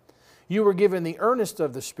happen. You were given the earnest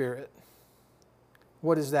of the Spirit.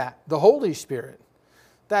 What is that? The Holy Spirit.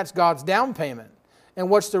 That's God's down payment. And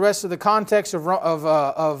what's the rest of the context of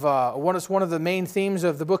what is one of the main themes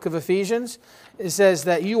of the book of Ephesians? It says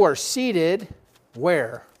that you are seated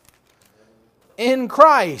where? In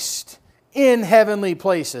Christ, in heavenly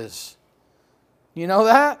places. You know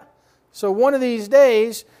that? So one of these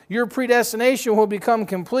days, your predestination will become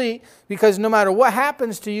complete because no matter what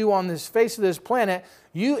happens to you on this face of this planet,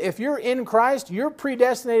 if you're in Christ, you're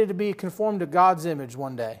predestinated to be conformed to God's image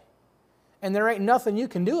one day. And there ain't nothing you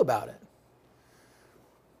can do about it.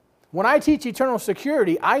 When I teach eternal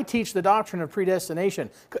security, I teach the doctrine of predestination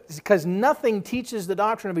because nothing teaches the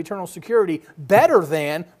doctrine of eternal security better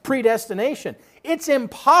than predestination. It's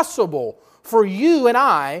impossible for you and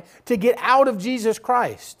I to get out of Jesus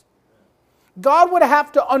Christ. God would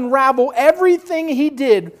have to unravel everything He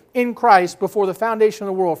did in Christ before the foundation of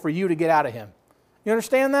the world for you to get out of Him. You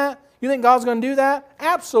understand that? You think God's going to do that?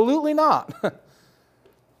 Absolutely not.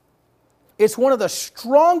 It's one of the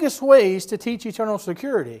strongest ways to teach eternal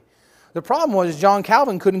security. The problem was John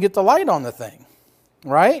Calvin couldn't get the light on the thing,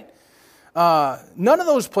 right? None of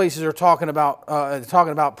those places are talking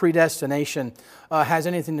about predestination has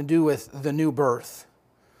anything to do with the new birth,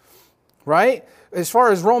 right? As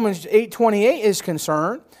far as Romans 8:28 is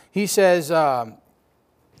concerned, he says,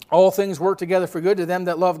 all things work together for good to them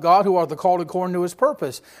that love God, who are the called according to His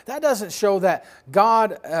purpose. That doesn't show that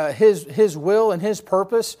God, His will and His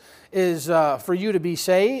purpose is for you to be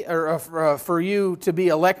saved, or for you to be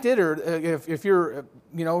elected, or if you're,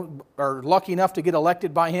 are lucky enough to get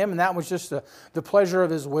elected by Him, and that was just the pleasure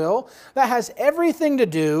of His will. That has everything to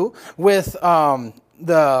do with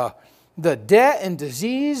the debt and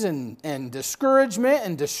disease and discouragement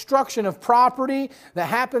and destruction of property that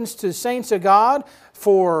happens to saints of God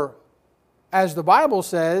for, as the Bible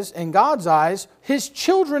says, in God's eyes, His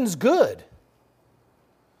children's good.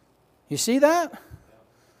 You see that?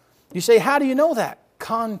 You say, how do you know that?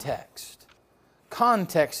 Context.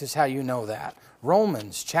 Context is how you know that.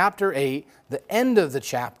 Romans chapter 8, the end of the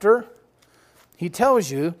chapter, he tells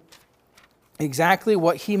you exactly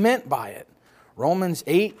what he meant by it. Romans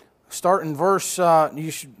 8, start in verse, you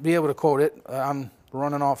should be able to quote it. I'm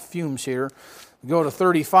running off fumes here. Go to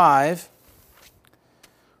 35.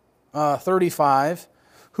 35.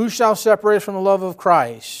 Who shall separate us from the love of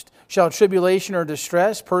Christ? Shall tribulation or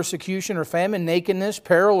distress, persecution or famine, nakedness,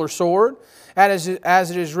 peril or sword? As it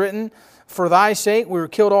is written, For thy sake we were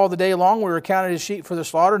killed all the day long, we were counted as sheep for the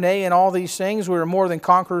slaughter. Nay, in all these things we are more than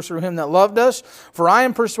conquerors through him that loved us. For I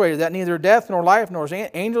am persuaded that neither death, nor life, nor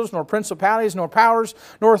angels, nor principalities, nor powers,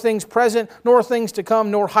 nor things present, nor things to come,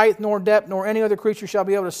 nor height, nor depth, nor any other creature shall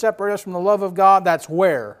be able to separate us from the love of God. That's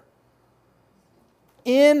where?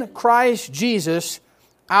 In Christ Jesus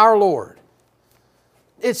our Lord.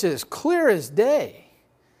 It's as clear as day.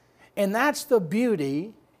 And that's the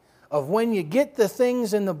beauty of when you get the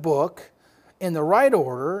things in the book in the right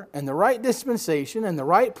order, and the right dispensation, and the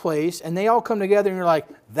right place, and they all come together and you're like,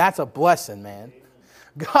 that's a blessing, man.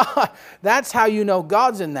 God, that's how you know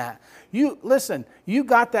God's in that. You listen, you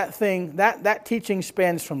got that thing, that teaching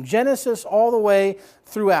spans from Genesis all the way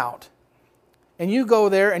throughout. And you go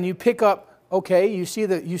there and you pick up, okay, you see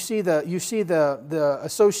the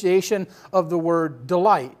association of the word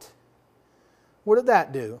delight. What did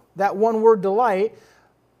that do? That one word delight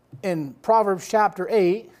in Proverbs chapter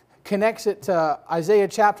 8 connects it to Isaiah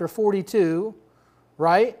chapter 42,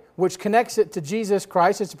 right? Which connects it to Jesus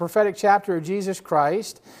Christ. It's a prophetic chapter of Jesus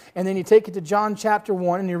Christ. And then you take it to John chapter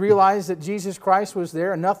 1 and you realize that Jesus Christ was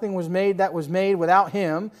there and nothing was made that was made without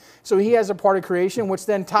Him. So He has a part of creation, which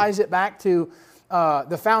then ties it back to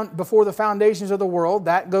before the foundations of the world.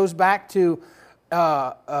 That goes back to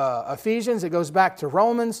Ephesians. It goes back to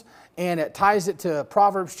Romans. And it ties it to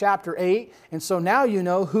Proverbs chapter 8. And so now you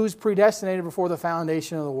know who's predestinated before the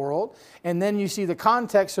foundation of the world. And then you see the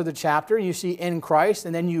context of the chapter. And you see in Christ.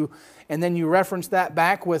 And then you reference that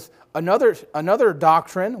back with another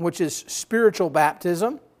doctrine, which is spiritual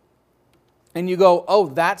baptism. And you go, oh,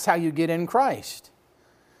 that's how you get in Christ.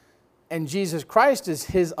 And Jesus Christ is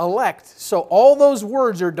His elect. So all those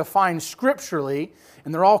words are defined scripturally.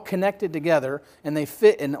 And they're all connected together, and they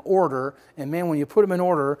fit in order. And man, when you put them in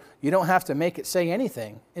order, you don't have to make it say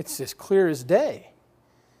anything. It's as clear as day.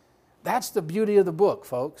 That's the beauty of the book,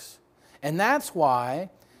 folks. And that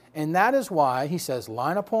is why He says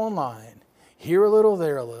line upon line, here a little,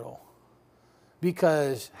 there a little.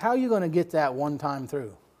 Because how are you going to get that one time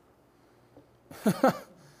through?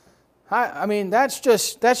 I mean, that's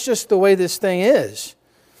just the way this thing is,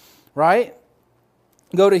 right?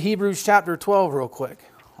 Go to Hebrews chapter 12 real quick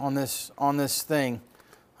on this thing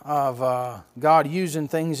of God using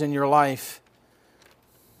things in your life.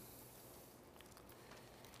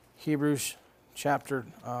 Hebrews chapter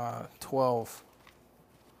 12.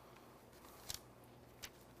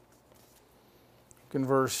 In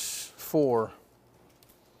verse 4.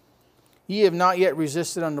 Ye have not yet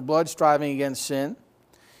resisted unto blood, striving against sin.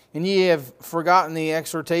 And ye have forgotten the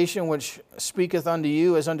exhortation which speaketh unto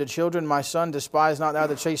you as unto children, my son, despise not thou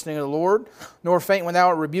the chastening of the Lord, nor faint when thou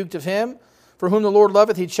art rebuked of Him. For whom the Lord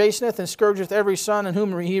loveth, He chasteneth, and scourgeth every son in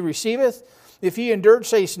whom He receiveth. If ye endure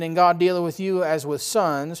chastening, God dealeth with you as with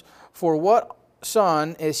sons. For what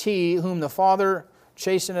son is he whom the Father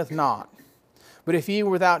chasteneth not? But if ye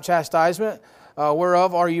were without chastisement,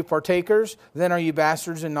 whereof are you partakers, then are you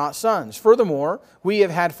bastards and not sons. Furthermore, we have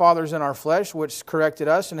had fathers in our flesh, which corrected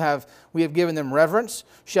us, and we have given them reverence.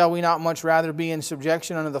 Shall we not much rather be in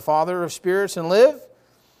subjection unto the Father of spirits and live?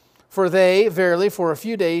 For they, verily, for a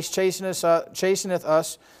few days chasteneth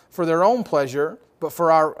us for their own pleasure,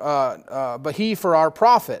 but He for our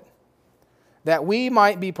profit, that we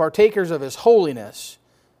might be partakers of His holiness.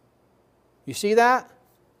 You see that?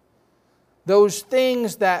 Those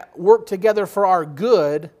things that work together for our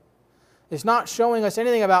good is not showing us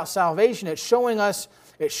anything about salvation. It's showing us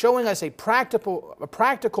a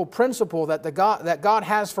practical principle that God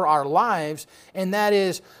has for our lives, and that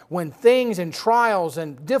is when things and trials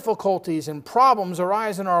and difficulties and problems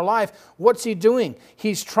arise in our life, what's He doing?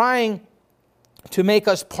 He's trying to make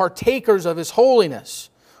us partakers of His holiness.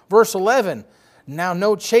 Verse 11, now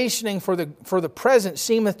no chastening for the present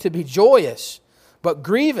seemeth to be joyous, but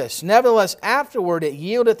grievous. Nevertheless, afterward it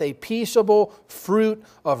yieldeth a peaceable fruit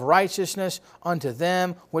of righteousness unto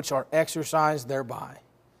them which are exercised thereby.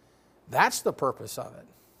 That's the purpose of it.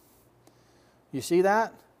 You see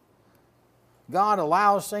that? God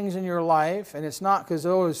allows things in your life, and it's not because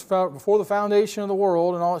it's before the foundation of the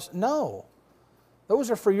world and all this. No.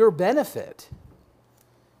 Those are for your benefit.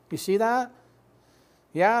 You see that?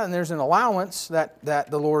 Yeah, and there's an allowance that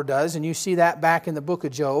the Lord does, and you see that back in the book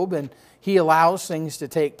of Job, and He allows things to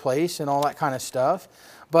take place and all that kind of stuff.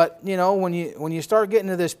 But you know, when you start getting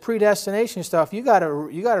to this predestination stuff, you got to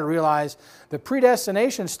realize the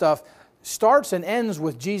predestination stuff starts and ends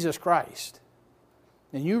with Jesus Christ.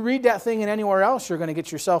 And you read that thing in anywhere else, you're going to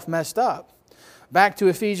get yourself messed up. Back to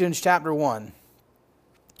Ephesians chapter 1.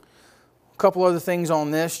 A couple other things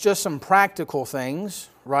on this, just some practical things,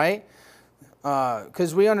 right?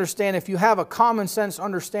 Because we understand if you have a common sense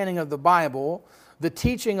understanding of the Bible, the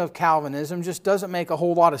teaching of Calvinism just doesn't make a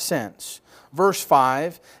whole lot of sense. Verse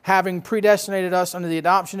 5, having predestinated us unto the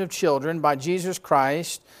adoption of children by Jesus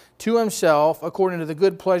Christ to Himself according to the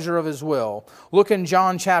good pleasure of His will. Look in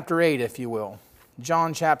John chapter 8, if you will.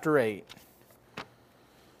 John chapter 8.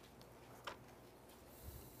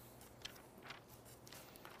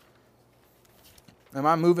 Am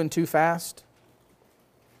I moving too fast?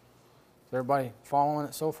 Is everybody following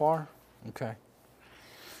it so far? Okay.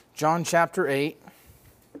 John chapter 8.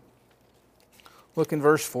 Look in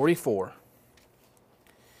verse 44.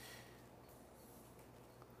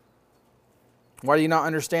 Why do you not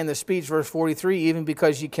understand the speech? Verse 43, even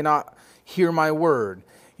because ye cannot hear my word.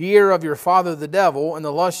 Ye are of your father the devil, and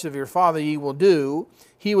the lusts of your father ye will do.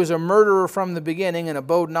 He was a murderer from the beginning, and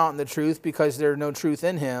abode not in the truth, because there is no truth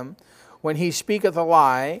in him. When he speaketh a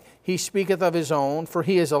lie, he speaketh of his own, for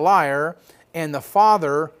he is a liar, and the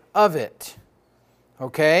father of it.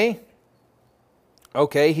 Okay?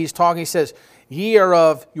 Okay, he's talking, he says, ye are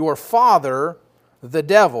of your father the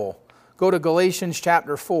devil. Go to Galatians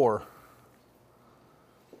chapter 4.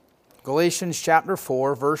 Galatians chapter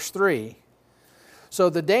 4, verse 3. So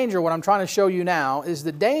the danger, what I'm trying to show you now, is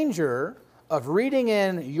the danger of reading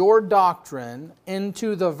in your doctrine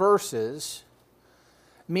into the verses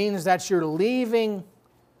means that you're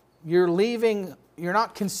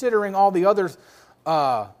not considering all the other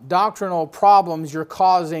doctrinal problems you're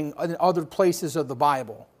causing in other places of the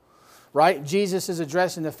Bible. Right? Jesus is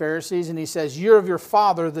addressing the Pharisees and he says, you're of your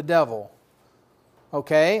father the devil.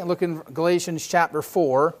 Okay? Look in Galatians chapter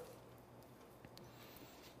 4.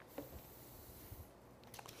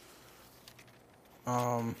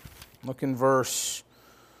 Look in verse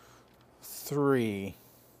 3.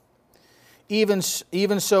 Even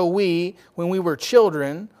so we, when we were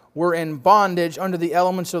children, were in bondage under the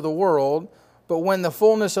elements of the world. But when the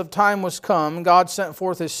fullness of time was come, God sent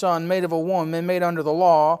forth His Son, made of a woman, made under the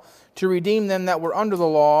law, to redeem them that were under the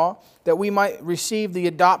law, that we might receive the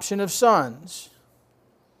adoption of sons.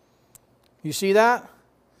 You see that?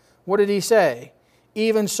 What did He say?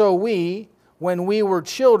 Even so we, when we were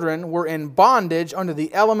children, were in bondage under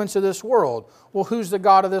the elements of this world. Well, who's the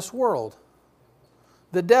god of this world?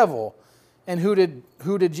 The devil. And who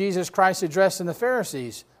did Jesus Christ address in the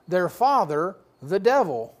Pharisees? Their father, the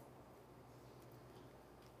devil.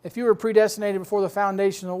 If you were predestinated before the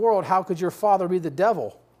foundation of the world, how could your father be the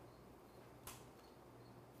devil?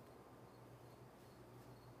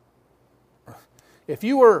 If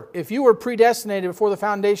you were predestinated before the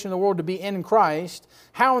foundation of the world to be in Christ,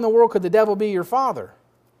 how in the world could the devil be your father?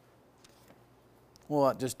 Well,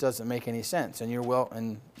 it just doesn't make any sense, and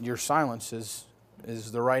your silence is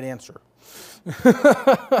the right answer.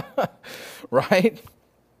 Right?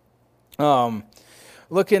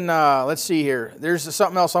 Let's see here. There's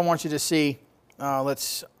something else I want you to see. I'm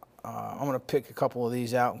going to pick a couple of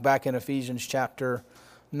these out. Back in Ephesians chapter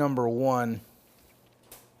number 1.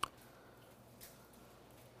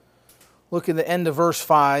 Look at the end of verse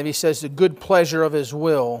 5. He says, the good pleasure of His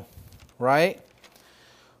will. Right?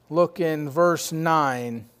 Look in verse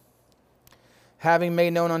 9. Having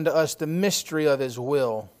made known unto us the mystery of His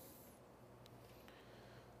will.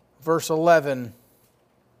 Verse 11.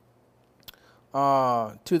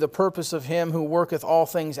 To the purpose of Him who worketh all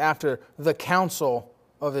things after the counsel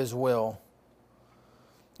of His will.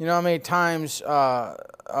 You know how many times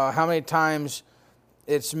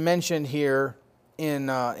it's mentioned here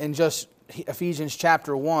in just Ephesians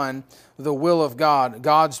chapter 1, the will of God,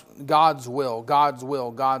 God's will, God's will,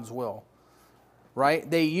 God's will. Right?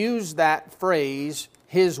 They use that phrase,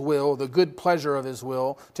 His will, the good pleasure of His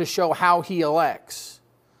will, to show how He elects.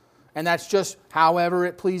 And that's just however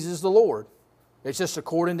it pleases the Lord. It's just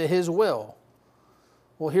according to His will.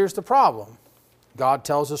 Well, here's the problem. God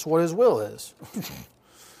tells us what His will is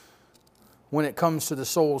when it comes to the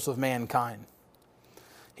souls of mankind.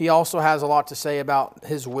 He also has a lot to say about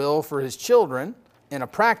His will for His children in a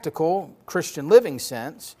practical Christian living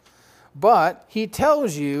sense. But He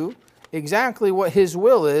tells you exactly what His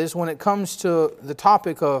will is when it comes to the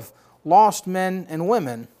topic of lost men and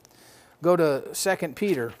women. Go to 2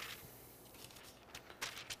 Peter.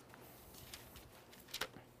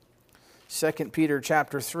 2 Peter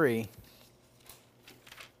chapter 3,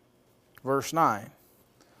 verse 9.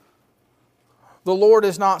 The Lord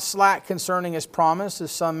is not slack concerning His promise,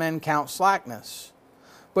 as some men count slackness,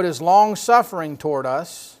 but is long-suffering toward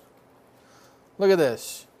us. Look at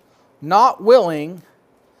this. Not willing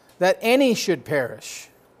that any should perish.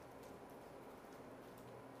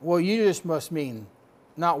 Well, you just must mean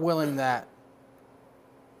not willing that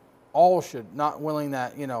all should, not willing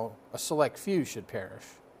that, a select few should perish.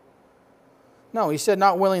 No, He said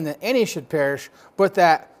not willing that any should perish, but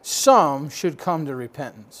that some should come to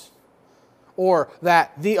repentance, or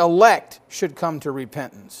that the elect should come to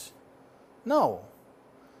repentance. No.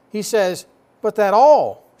 He says, but that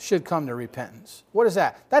all should come to repentance. What is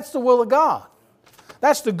that? That's the will of God.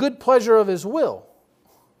 That's the good pleasure of His will.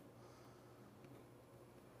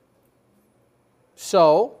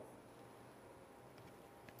 So,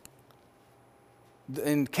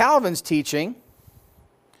 in Calvin's teaching,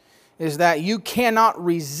 is that you cannot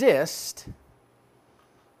resist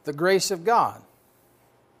the grace of God.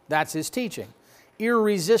 That's his teaching.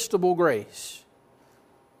 Irresistible grace.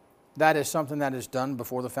 That is something that is done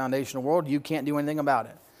before the foundation of the world. You can't do anything about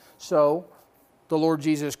it. So, the Lord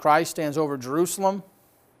Jesus Christ stands over Jerusalem,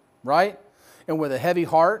 right? And with a heavy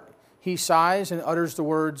heart, He sighs and utters the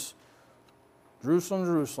words, Jerusalem,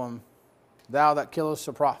 Jerusalem, thou that killest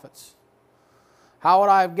the prophets. How would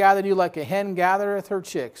I have gathered you like a hen gathereth her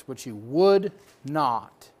chicks, but you would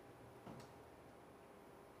not.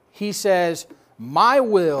 He says, my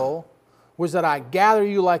will was that I gather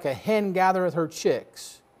you like a hen gathereth her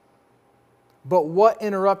chicks. But what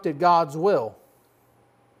interrupted God's will?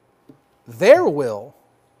 Their will.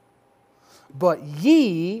 But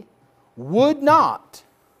ye would not.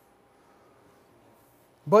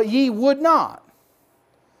 But ye would not.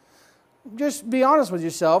 Just be honest with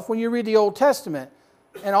yourself. When you read the Old Testament,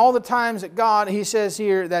 and all the times that God, He says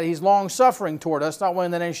here that He's long-suffering toward us, not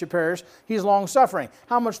willing the nation should perish, He's long-suffering.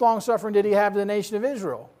 How much long-suffering did He have to the nation of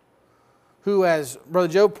Israel? Who, as Brother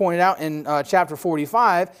Joe pointed out in chapter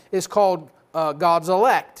 45, is called God's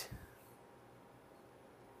elect.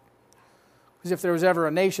 Because if there was ever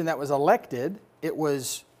a nation that was elected, it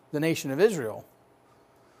was the nation of Israel.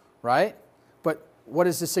 Right? But what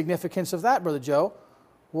is the significance of that, Brother Joe?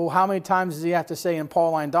 Well, how many times does he have to say in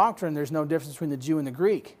Pauline doctrine there's no difference between the Jew and the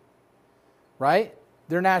Greek? Right?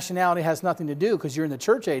 Their nationality has nothing to do because you're in the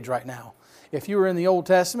church age right now. If you were in the Old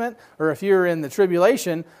Testament or if you're in the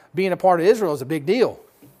tribulation, being a part of Israel is a big deal.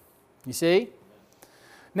 You see?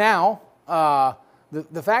 Now,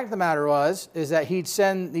 the fact of the matter is that He'd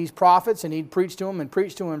send these prophets and He'd preach to them and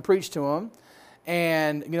preach to them and preach to them.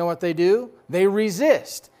 And you know what they do? They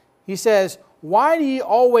resist. He says, why do ye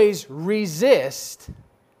always resist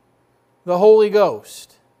the Holy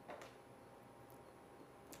Ghost?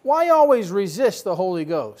 Why always resist the Holy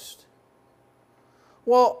Ghost?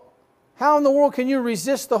 Well, how in the world can you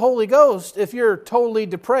resist the Holy Ghost if you're totally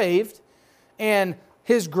depraved and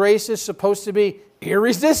His grace is supposed to be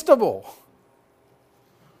irresistible?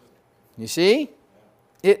 You see?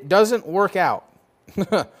 It doesn't work out.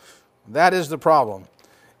 That is the problem.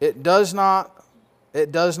 It does not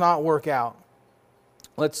work out.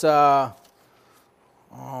 Let's see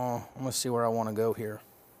where I want to go here.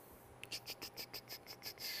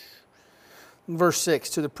 Verse 6,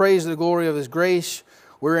 to the praise of the glory of His grace,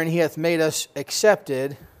 wherein He hath made us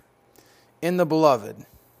accepted in the beloved.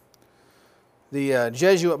 The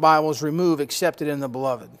Jesuit Bibles remove accepted in the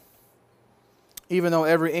beloved. Even though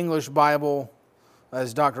every English Bible,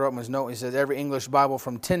 as Dr. Upman's note, he says every English Bible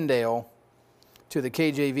from Tyndale to the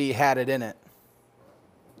KJV had it in it.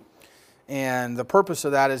 And the purpose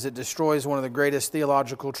of that is it destroys one of the greatest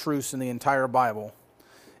theological truths in the entire Bible.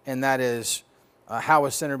 And that is how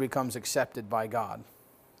a sinner becomes accepted by God.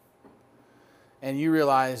 And you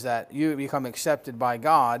realize that you become accepted by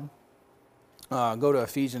God. Go to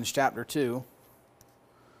Ephesians chapter 2.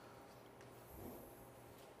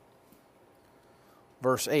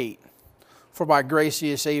 Verse 8. For by grace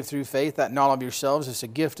ye are saved through faith, that not of yourselves, is a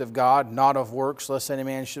gift of God, not of works, lest any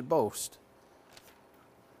man should boast.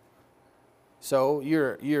 So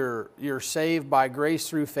you're saved by grace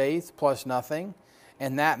through faith plus nothing,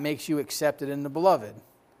 and that makes you accepted in the beloved.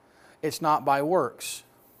 It's not by works.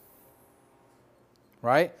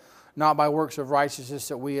 Right? Not by works of righteousness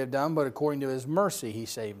that we have done, but according to His mercy He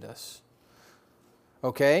saved us.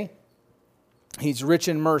 Okay? He's rich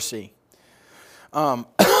in mercy.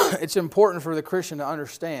 It's important for the Christian to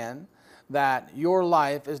understand that your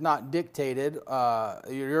life is not dictated,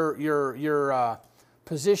 your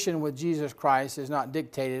position with Jesus Christ is not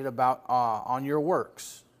dictated about on your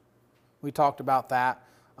works. We talked about that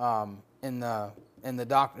in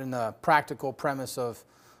the practical premise of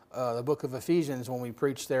the book of Ephesians when we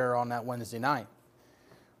preached there on that Wednesday night,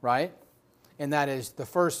 right? And that is the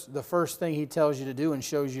first thing he tells you to do and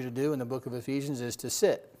shows you to do in the book of Ephesians is to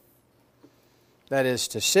sit. That is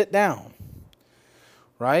to sit down,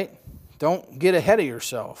 right? Don't get ahead of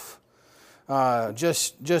yourself.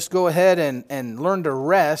 Just go ahead and learn to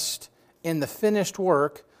rest in the finished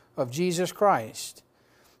work of Jesus Christ,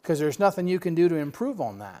 because there's nothing you can do to improve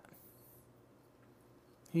on that.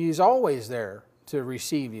 He's always there to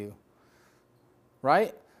receive you,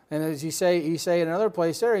 right? And as he say in another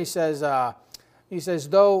place there, he says, though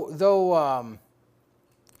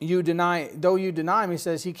you deny him, he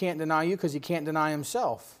says he can't deny you because he can't deny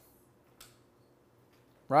himself.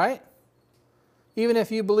 Right? Even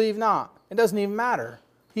if you believe not, it doesn't even matter.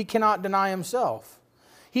 He cannot deny himself.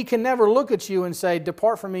 He can never look at you and say,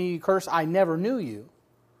 depart from me, you curse, I never knew you.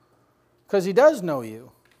 Because he does know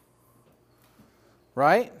you.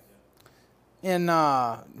 Right? In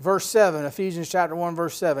verse 7, Ephesians chapter 1,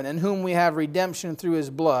 verse 7, in whom we have redemption through his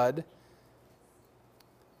blood,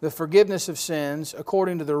 the forgiveness of sins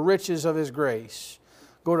according to the riches of his grace.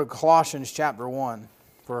 Go to Colossians chapter 1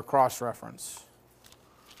 for a cross-reference.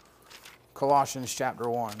 Colossians chapter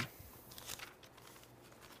 1.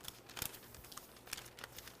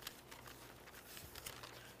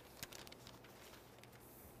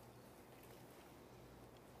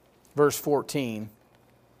 Verse 14.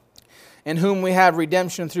 In whom we have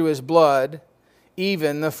redemption through his blood,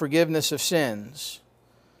 even the forgiveness of sins.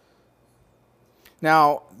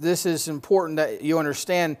 Now, this is important that you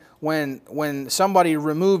understand when somebody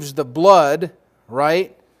removes the blood,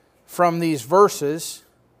 right, from these verses,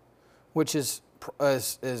 which is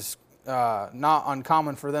not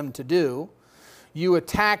uncommon for them to do, you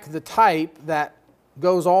attack the type that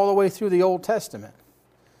goes all the way through the Old Testament.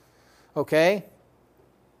 Okay?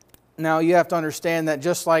 Now, you have to understand that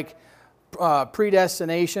just like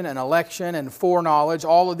predestination and election and foreknowledge,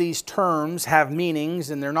 all of these terms have meanings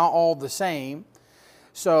and they're not all the same.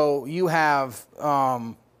 So you have,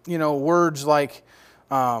 words like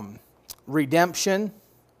redemption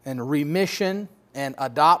and remission and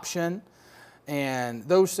adoption, and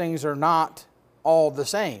those things are not all the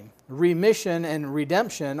same. Remission and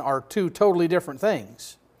redemption are two totally different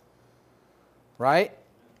things, right?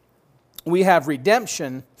 We have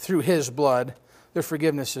redemption through his blood, the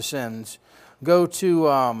forgiveness of sins. Go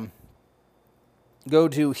to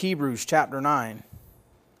Hebrews chapter 9.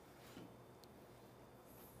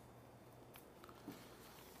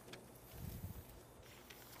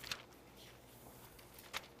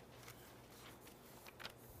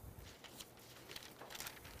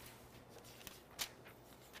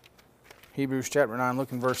 Hebrews chapter 9,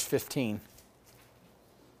 look in verse 15.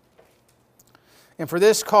 And for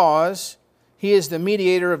this cause, he is the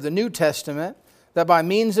mediator of the New Testament, that by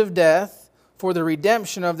means of death, for the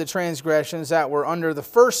redemption of the transgressions that were under the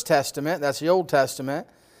first testament, that's the Old Testament,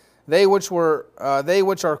 they which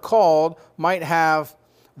are called might have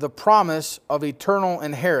the promise of eternal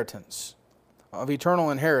inheritance. You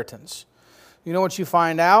know what you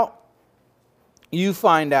find out? You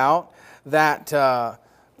find out that the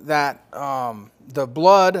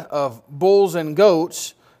blood of bulls and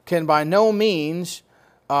goats can by no means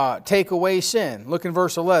take away sin. Look in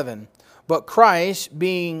verse 11. But Christ,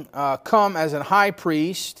 being come as an high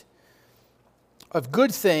priest of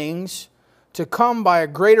good things, to come by a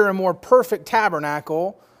greater and more perfect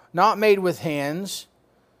tabernacle, not made with hands,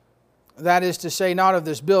 that is to say, not of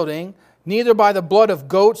this building, neither by the blood of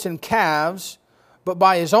goats and calves, but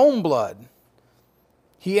by his own blood.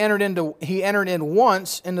 He entered in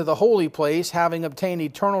once into the holy place, having obtained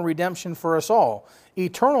eternal redemption for us all.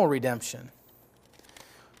 Eternal redemption.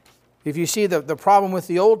 If you see the problem with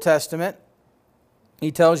the Old Testament,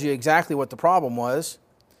 he tells you exactly what the problem was.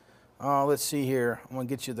 Let's see here. I'm going to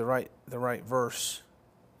get you the right verse.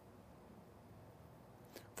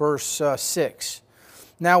 Verse 6.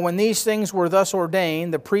 Now when these things were thus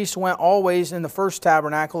ordained, the priest went always in the first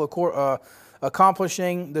tabernacle,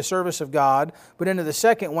 accomplishing the service of God. But into the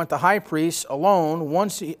second went the high priest alone,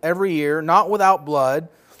 once every year, not without blood,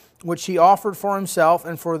 which he offered for himself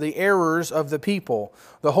and for the errors of the people.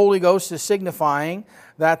 The Holy Ghost is signifying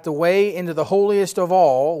that the way into the holiest of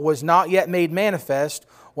all was not yet made manifest,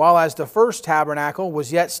 while as the first tabernacle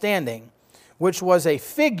was yet standing, which was a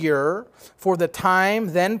figure for the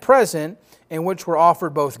time then present, in which were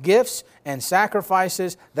offered both gifts and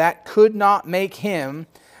sacrifices that could not make him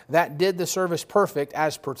that did the service perfect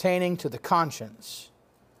as pertaining to the conscience,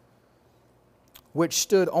 which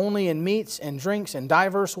stood only in meats and drinks and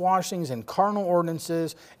diverse washings and carnal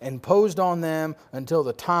ordinances, imposed on them until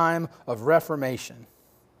the time of Reformation.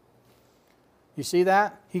 You see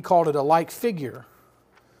that? He called it a like figure.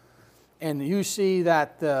 And you see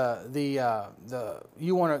that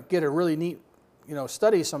you want to get a really neat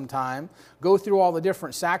study sometime, go through all the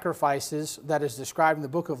different sacrifices that is described in the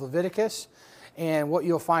book of Leviticus, and what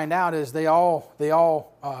you'll find out is they all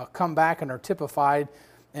come back and are typified.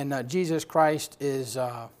 And Jesus Christ is,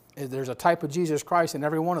 there's a type of Jesus Christ in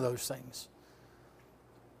every one of those things.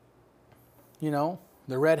 The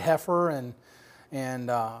red heifer and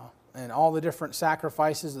all the different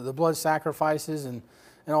sacrifices, the blood sacrifices and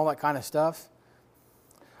all that kind of stuff.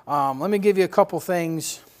 Let me give you a couple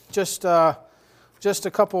things, just a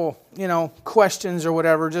couple, questions or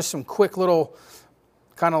whatever, just some quick little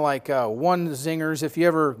kind of like one zingers. If you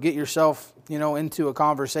ever get yourself, into a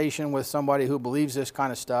conversation with somebody who believes this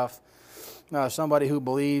kind of stuff, somebody who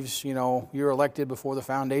believes, you're elected before the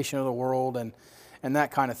foundation of the world and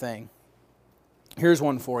that kind of thing. Here's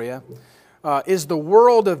one for you. Is the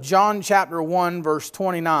world of John chapter 1, verse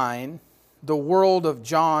 29, the world of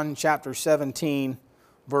John chapter 17,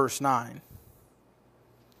 verse 9?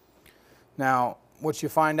 Now, what you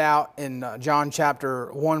find out in John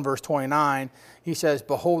chapter 1, verse 29, he says,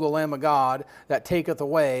 "Behold the Lamb of God that taketh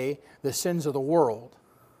away the sins of the world."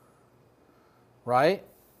 Right?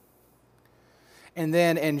 And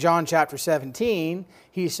then in John chapter 17,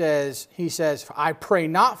 he says, "I pray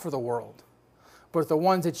not for the world, but the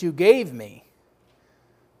ones that you gave me."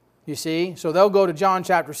 You see? So they'll go to John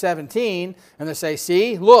chapter 17 and they'll say,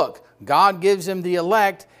 "See, look, God gives him the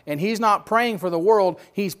elect, and he's not praying for the world,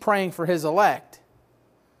 he's praying for his elect."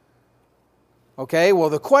 Okay, well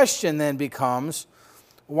the question then becomes,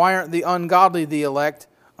 why aren't the ungodly the elect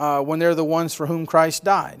when they're the ones for whom Christ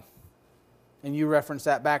died? And you reference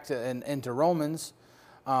that back to into Romans,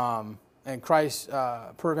 and Christ,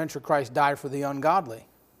 peradventure Christ died for the ungodly.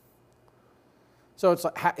 So it's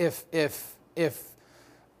like, if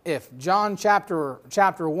John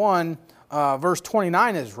chapter 1 verse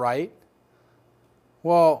 29 is right,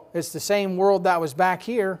 well, it's the same world that was back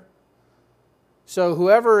here. So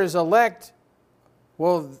whoever is elect,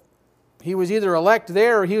 well, he was either elect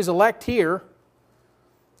there or he was elect here.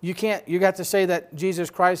 You got to say that Jesus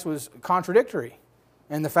Christ was contradictory.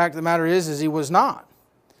 And the fact of the matter is he was not.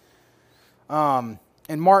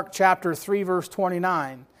 In Mark chapter 3, verse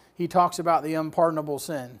 29, he talks about the unpardonable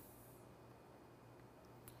sin.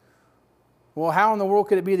 Well, how in the world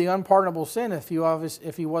could it be the unpardonable sin if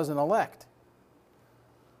he wasn't elect?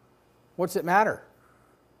 What's it matter?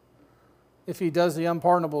 If he does the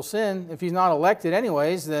unpardonable sin, if he's not elected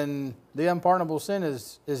anyways, then the unpardonable sin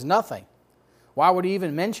is nothing. Why would he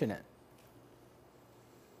even mention it?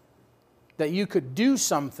 That you could do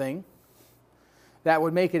something that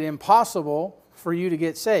would make it impossible for you to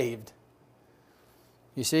get saved.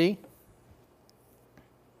 You see?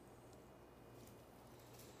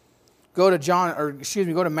 Go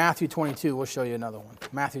to Matthew 22. We'll show you another one.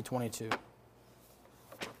 Matthew 22.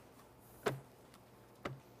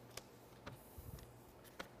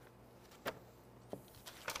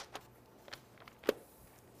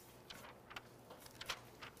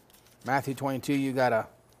 Matthew 22, you got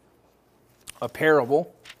a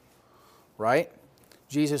parable, right?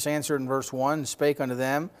 Jesus answered in verse 1, and spake unto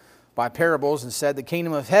them by parables, and said, "The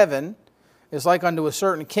kingdom of heaven is like unto a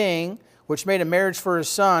certain king, which made a marriage for his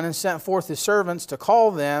son, and sent forth his servants to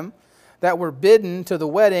call them that were bidden to the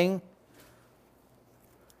wedding,"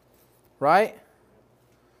 right?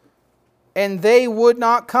 "And they would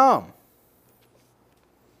not come."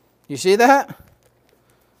 You see that?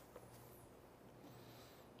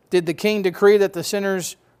 Did the king decree that the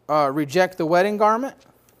sinners reject the wedding garment?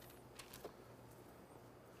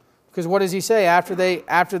 Because what does he say? After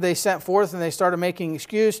they sent forth and they started making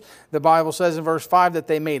excuse, the Bible says in verse 5 that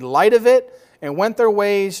they made light of it and went their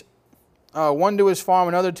ways, one to his farm,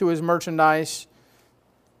 another to his merchandise.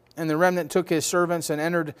 And the remnant took his servants and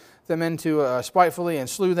entered them into spitefully and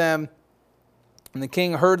slew them. And the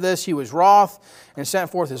king heard this, he was wroth, and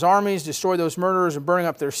sent forth his armies, destroyed those murderers, and burning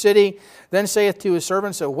up their city. Then saith to his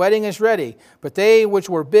servants, "A wedding is ready, but they which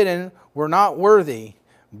were bidden were not worthy.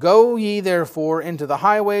 Go ye therefore into the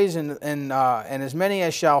highways, and as many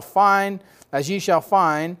as ye shall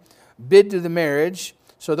find, bid to the marriage."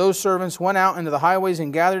 So those servants went out into the highways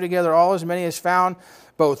and gathered together all as many as found,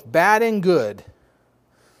 both bad and good.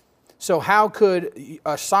 So how could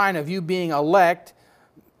a sign of you being elect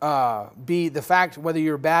be the fact whether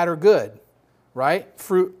you're bad or good, right?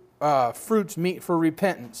 Fruits meet for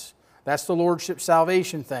repentance. That's the lordship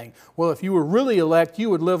salvation thing. Well, if you were really elect, you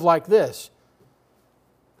would live like this.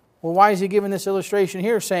 Well, why is he giving this illustration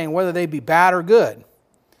here saying whether they be bad or good?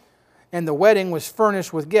 And the wedding was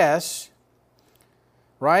furnished with guests,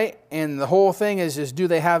 right? And the whole thing is do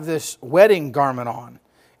they have this wedding garment on?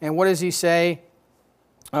 And what does he say?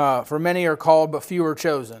 For many are called, but few are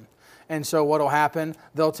chosen. And so what will happen?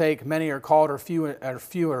 They'll take many are called or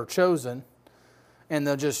few are chosen, and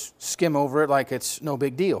they'll just skim over it like it's no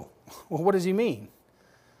big deal. Well, what does he mean?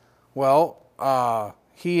 Well,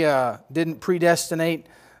 he didn't predestinate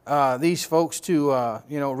these folks to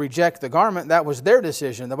reject the garment. That was their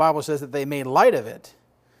decision. The Bible says that they made light of it.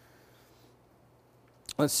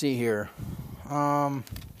 Let's see here.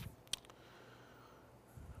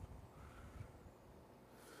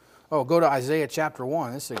 Oh, go to Isaiah chapter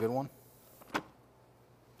 1. This is a good one.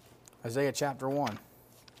 Isaiah chapter 1.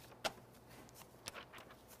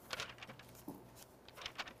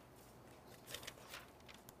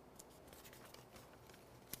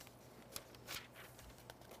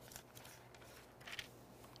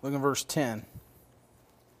 Look in verse 10.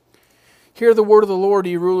 Hear the word of the Lord,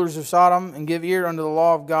 ye rulers of Sodom, and give ear unto the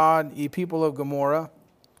law of God, ye people of Gomorrah.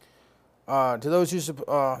 To those who...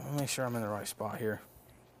 let me make sure I'm in the right spot here.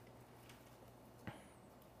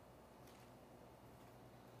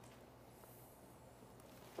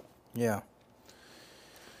 Yeah.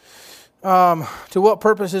 To what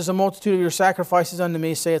purpose is the multitude of your sacrifices unto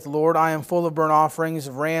me, saith the Lord? I am full of burnt offerings,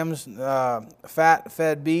 of rams, fat,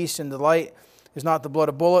 fed beasts, and delight is not the blood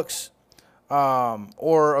of bullocks,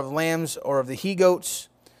 or of lambs, or of the he-goats.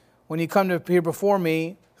 When you come to appear before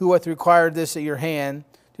me, who hath required this at your hand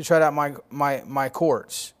to tread out my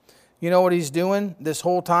courts? You know what he's doing this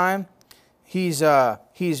whole time? He's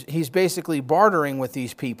basically bartering with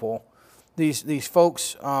these people, these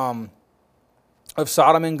folks of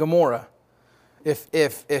Sodom and Gomorrah. If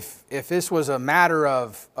this was a matter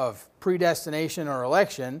of predestination or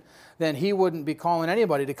election, then he wouldn't be calling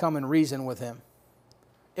anybody to come and reason with him.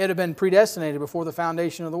 It had been predestinated before the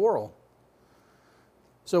foundation of the world.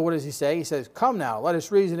 So what does he say? He says, come now, let us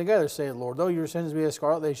reason together, saith the Lord. Though your sins be as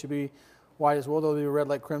scarlet, they shall be white as wool. Though they be red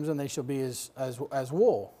like crimson, they shall be as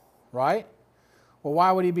wool. Right? Well,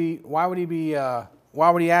 why would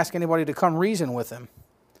he ask anybody to come reason with him?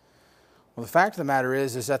 Well, the fact of the matter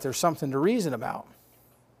is that there's something to reason about.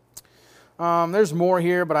 There's more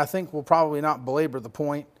here, but I think we'll probably not belabor the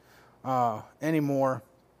point anymore.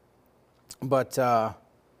 But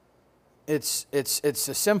it's a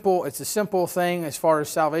simple thing as far as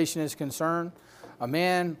salvation is concerned. A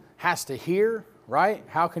man has to hear, right?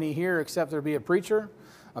 How can he hear except there be a preacher?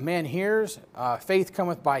 A man hears. Faith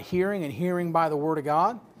cometh by hearing, and hearing by the word of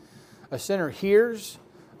God. A sinner hears.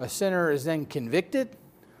 A sinner is then convicted,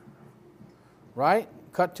 right?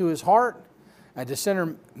 Cut to his heart. And the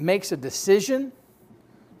sinner makes a decision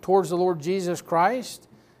towards the Lord Jesus Christ.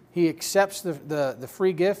 He accepts the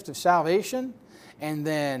free gift of salvation, and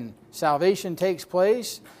then salvation takes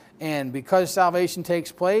place. And because salvation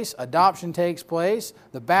takes place, adoption takes place,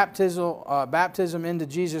 the baptism into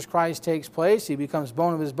Jesus Christ takes place. He becomes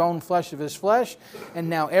bone of his bone, flesh of his flesh. And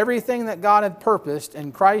now everything that God had purposed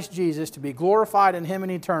in Christ Jesus to be glorified in Him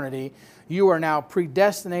in eternity, you are now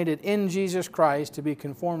predestinated in Jesus Christ to be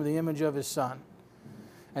conformed to the image of His Son.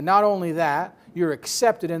 And not only that, you're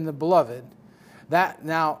accepted in the Beloved. That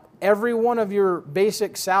now, every one of your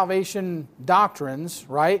basic salvation doctrines,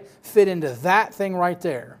 right, fit into that thing right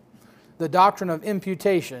there. The doctrine of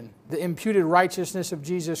imputation, the imputed righteousness of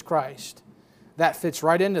Jesus Christ. That fits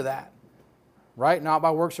right into that. Right? Not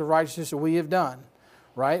by works of righteousness that we have done.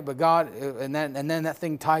 Right? But God, and then that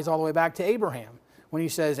thing ties all the way back to Abraham. When he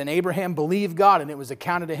says, and Abraham believed God, and it was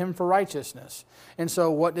accounted to him for righteousness. And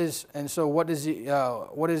so what is it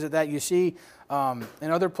that you see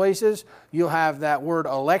in other places? You'll have that word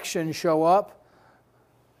election show up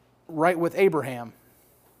right with Abraham.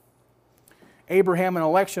 Abraham and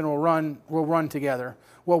election will run together.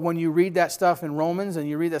 Well, when you read that stuff in Romans, and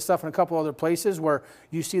you read that stuff in a couple other places where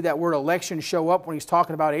you see that word election show up when he's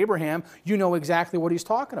talking about Abraham, you know exactly what he's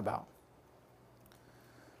talking about.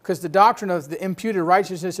 Because the doctrine of the imputed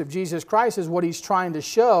righteousness of Jesus Christ is what he's trying to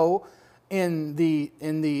show in the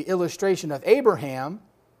illustration of Abraham,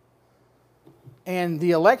 and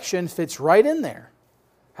the election fits right in there.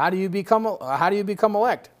 How do you become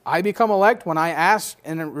elect? I become elect when I ask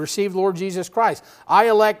and receive Lord Jesus Christ.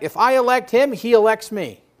 If I elect Him, He elects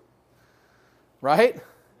me. Right?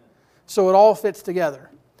 So it all fits together.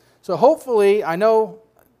 So hopefully, I know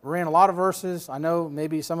I ran a lot of verses. I know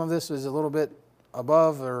maybe some of this is a little bit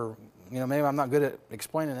above, or maybe I'm not good at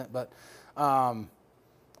explaining it, but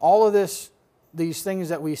all of these things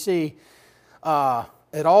that we see,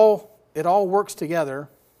 it all works together.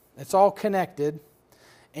 It's all connected.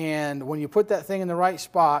 And when you put that thing in the right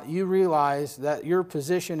spot, you realize that your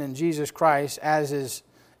position in Jesus Christ, as is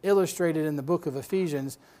illustrated in the book of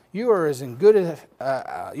Ephesians, you are as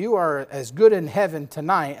good in heaven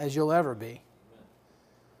tonight as you'll ever be.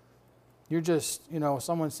 You're just,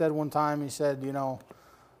 someone said one time, he said,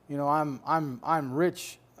 I'm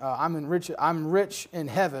rich. I'm rich in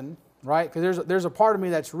heaven, right? Because there's a part of me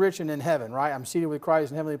that's rich and in heaven, right? I'm seated with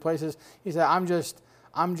Christ in heavenly places. He said, I'm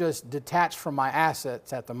just detached from my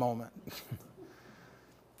assets at the moment.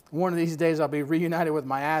 One of these days I'll be reunited with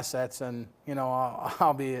my assets, and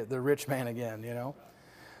I'll be the rich man again.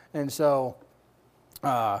 And so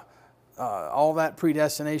all that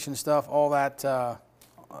predestination stuff, all that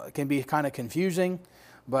can be kind of confusing.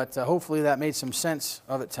 But hopefully that made some sense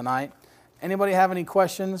of it tonight. Anybody have any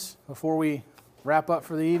questions before we wrap up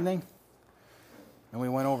for the evening? And we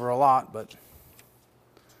went over a lot, but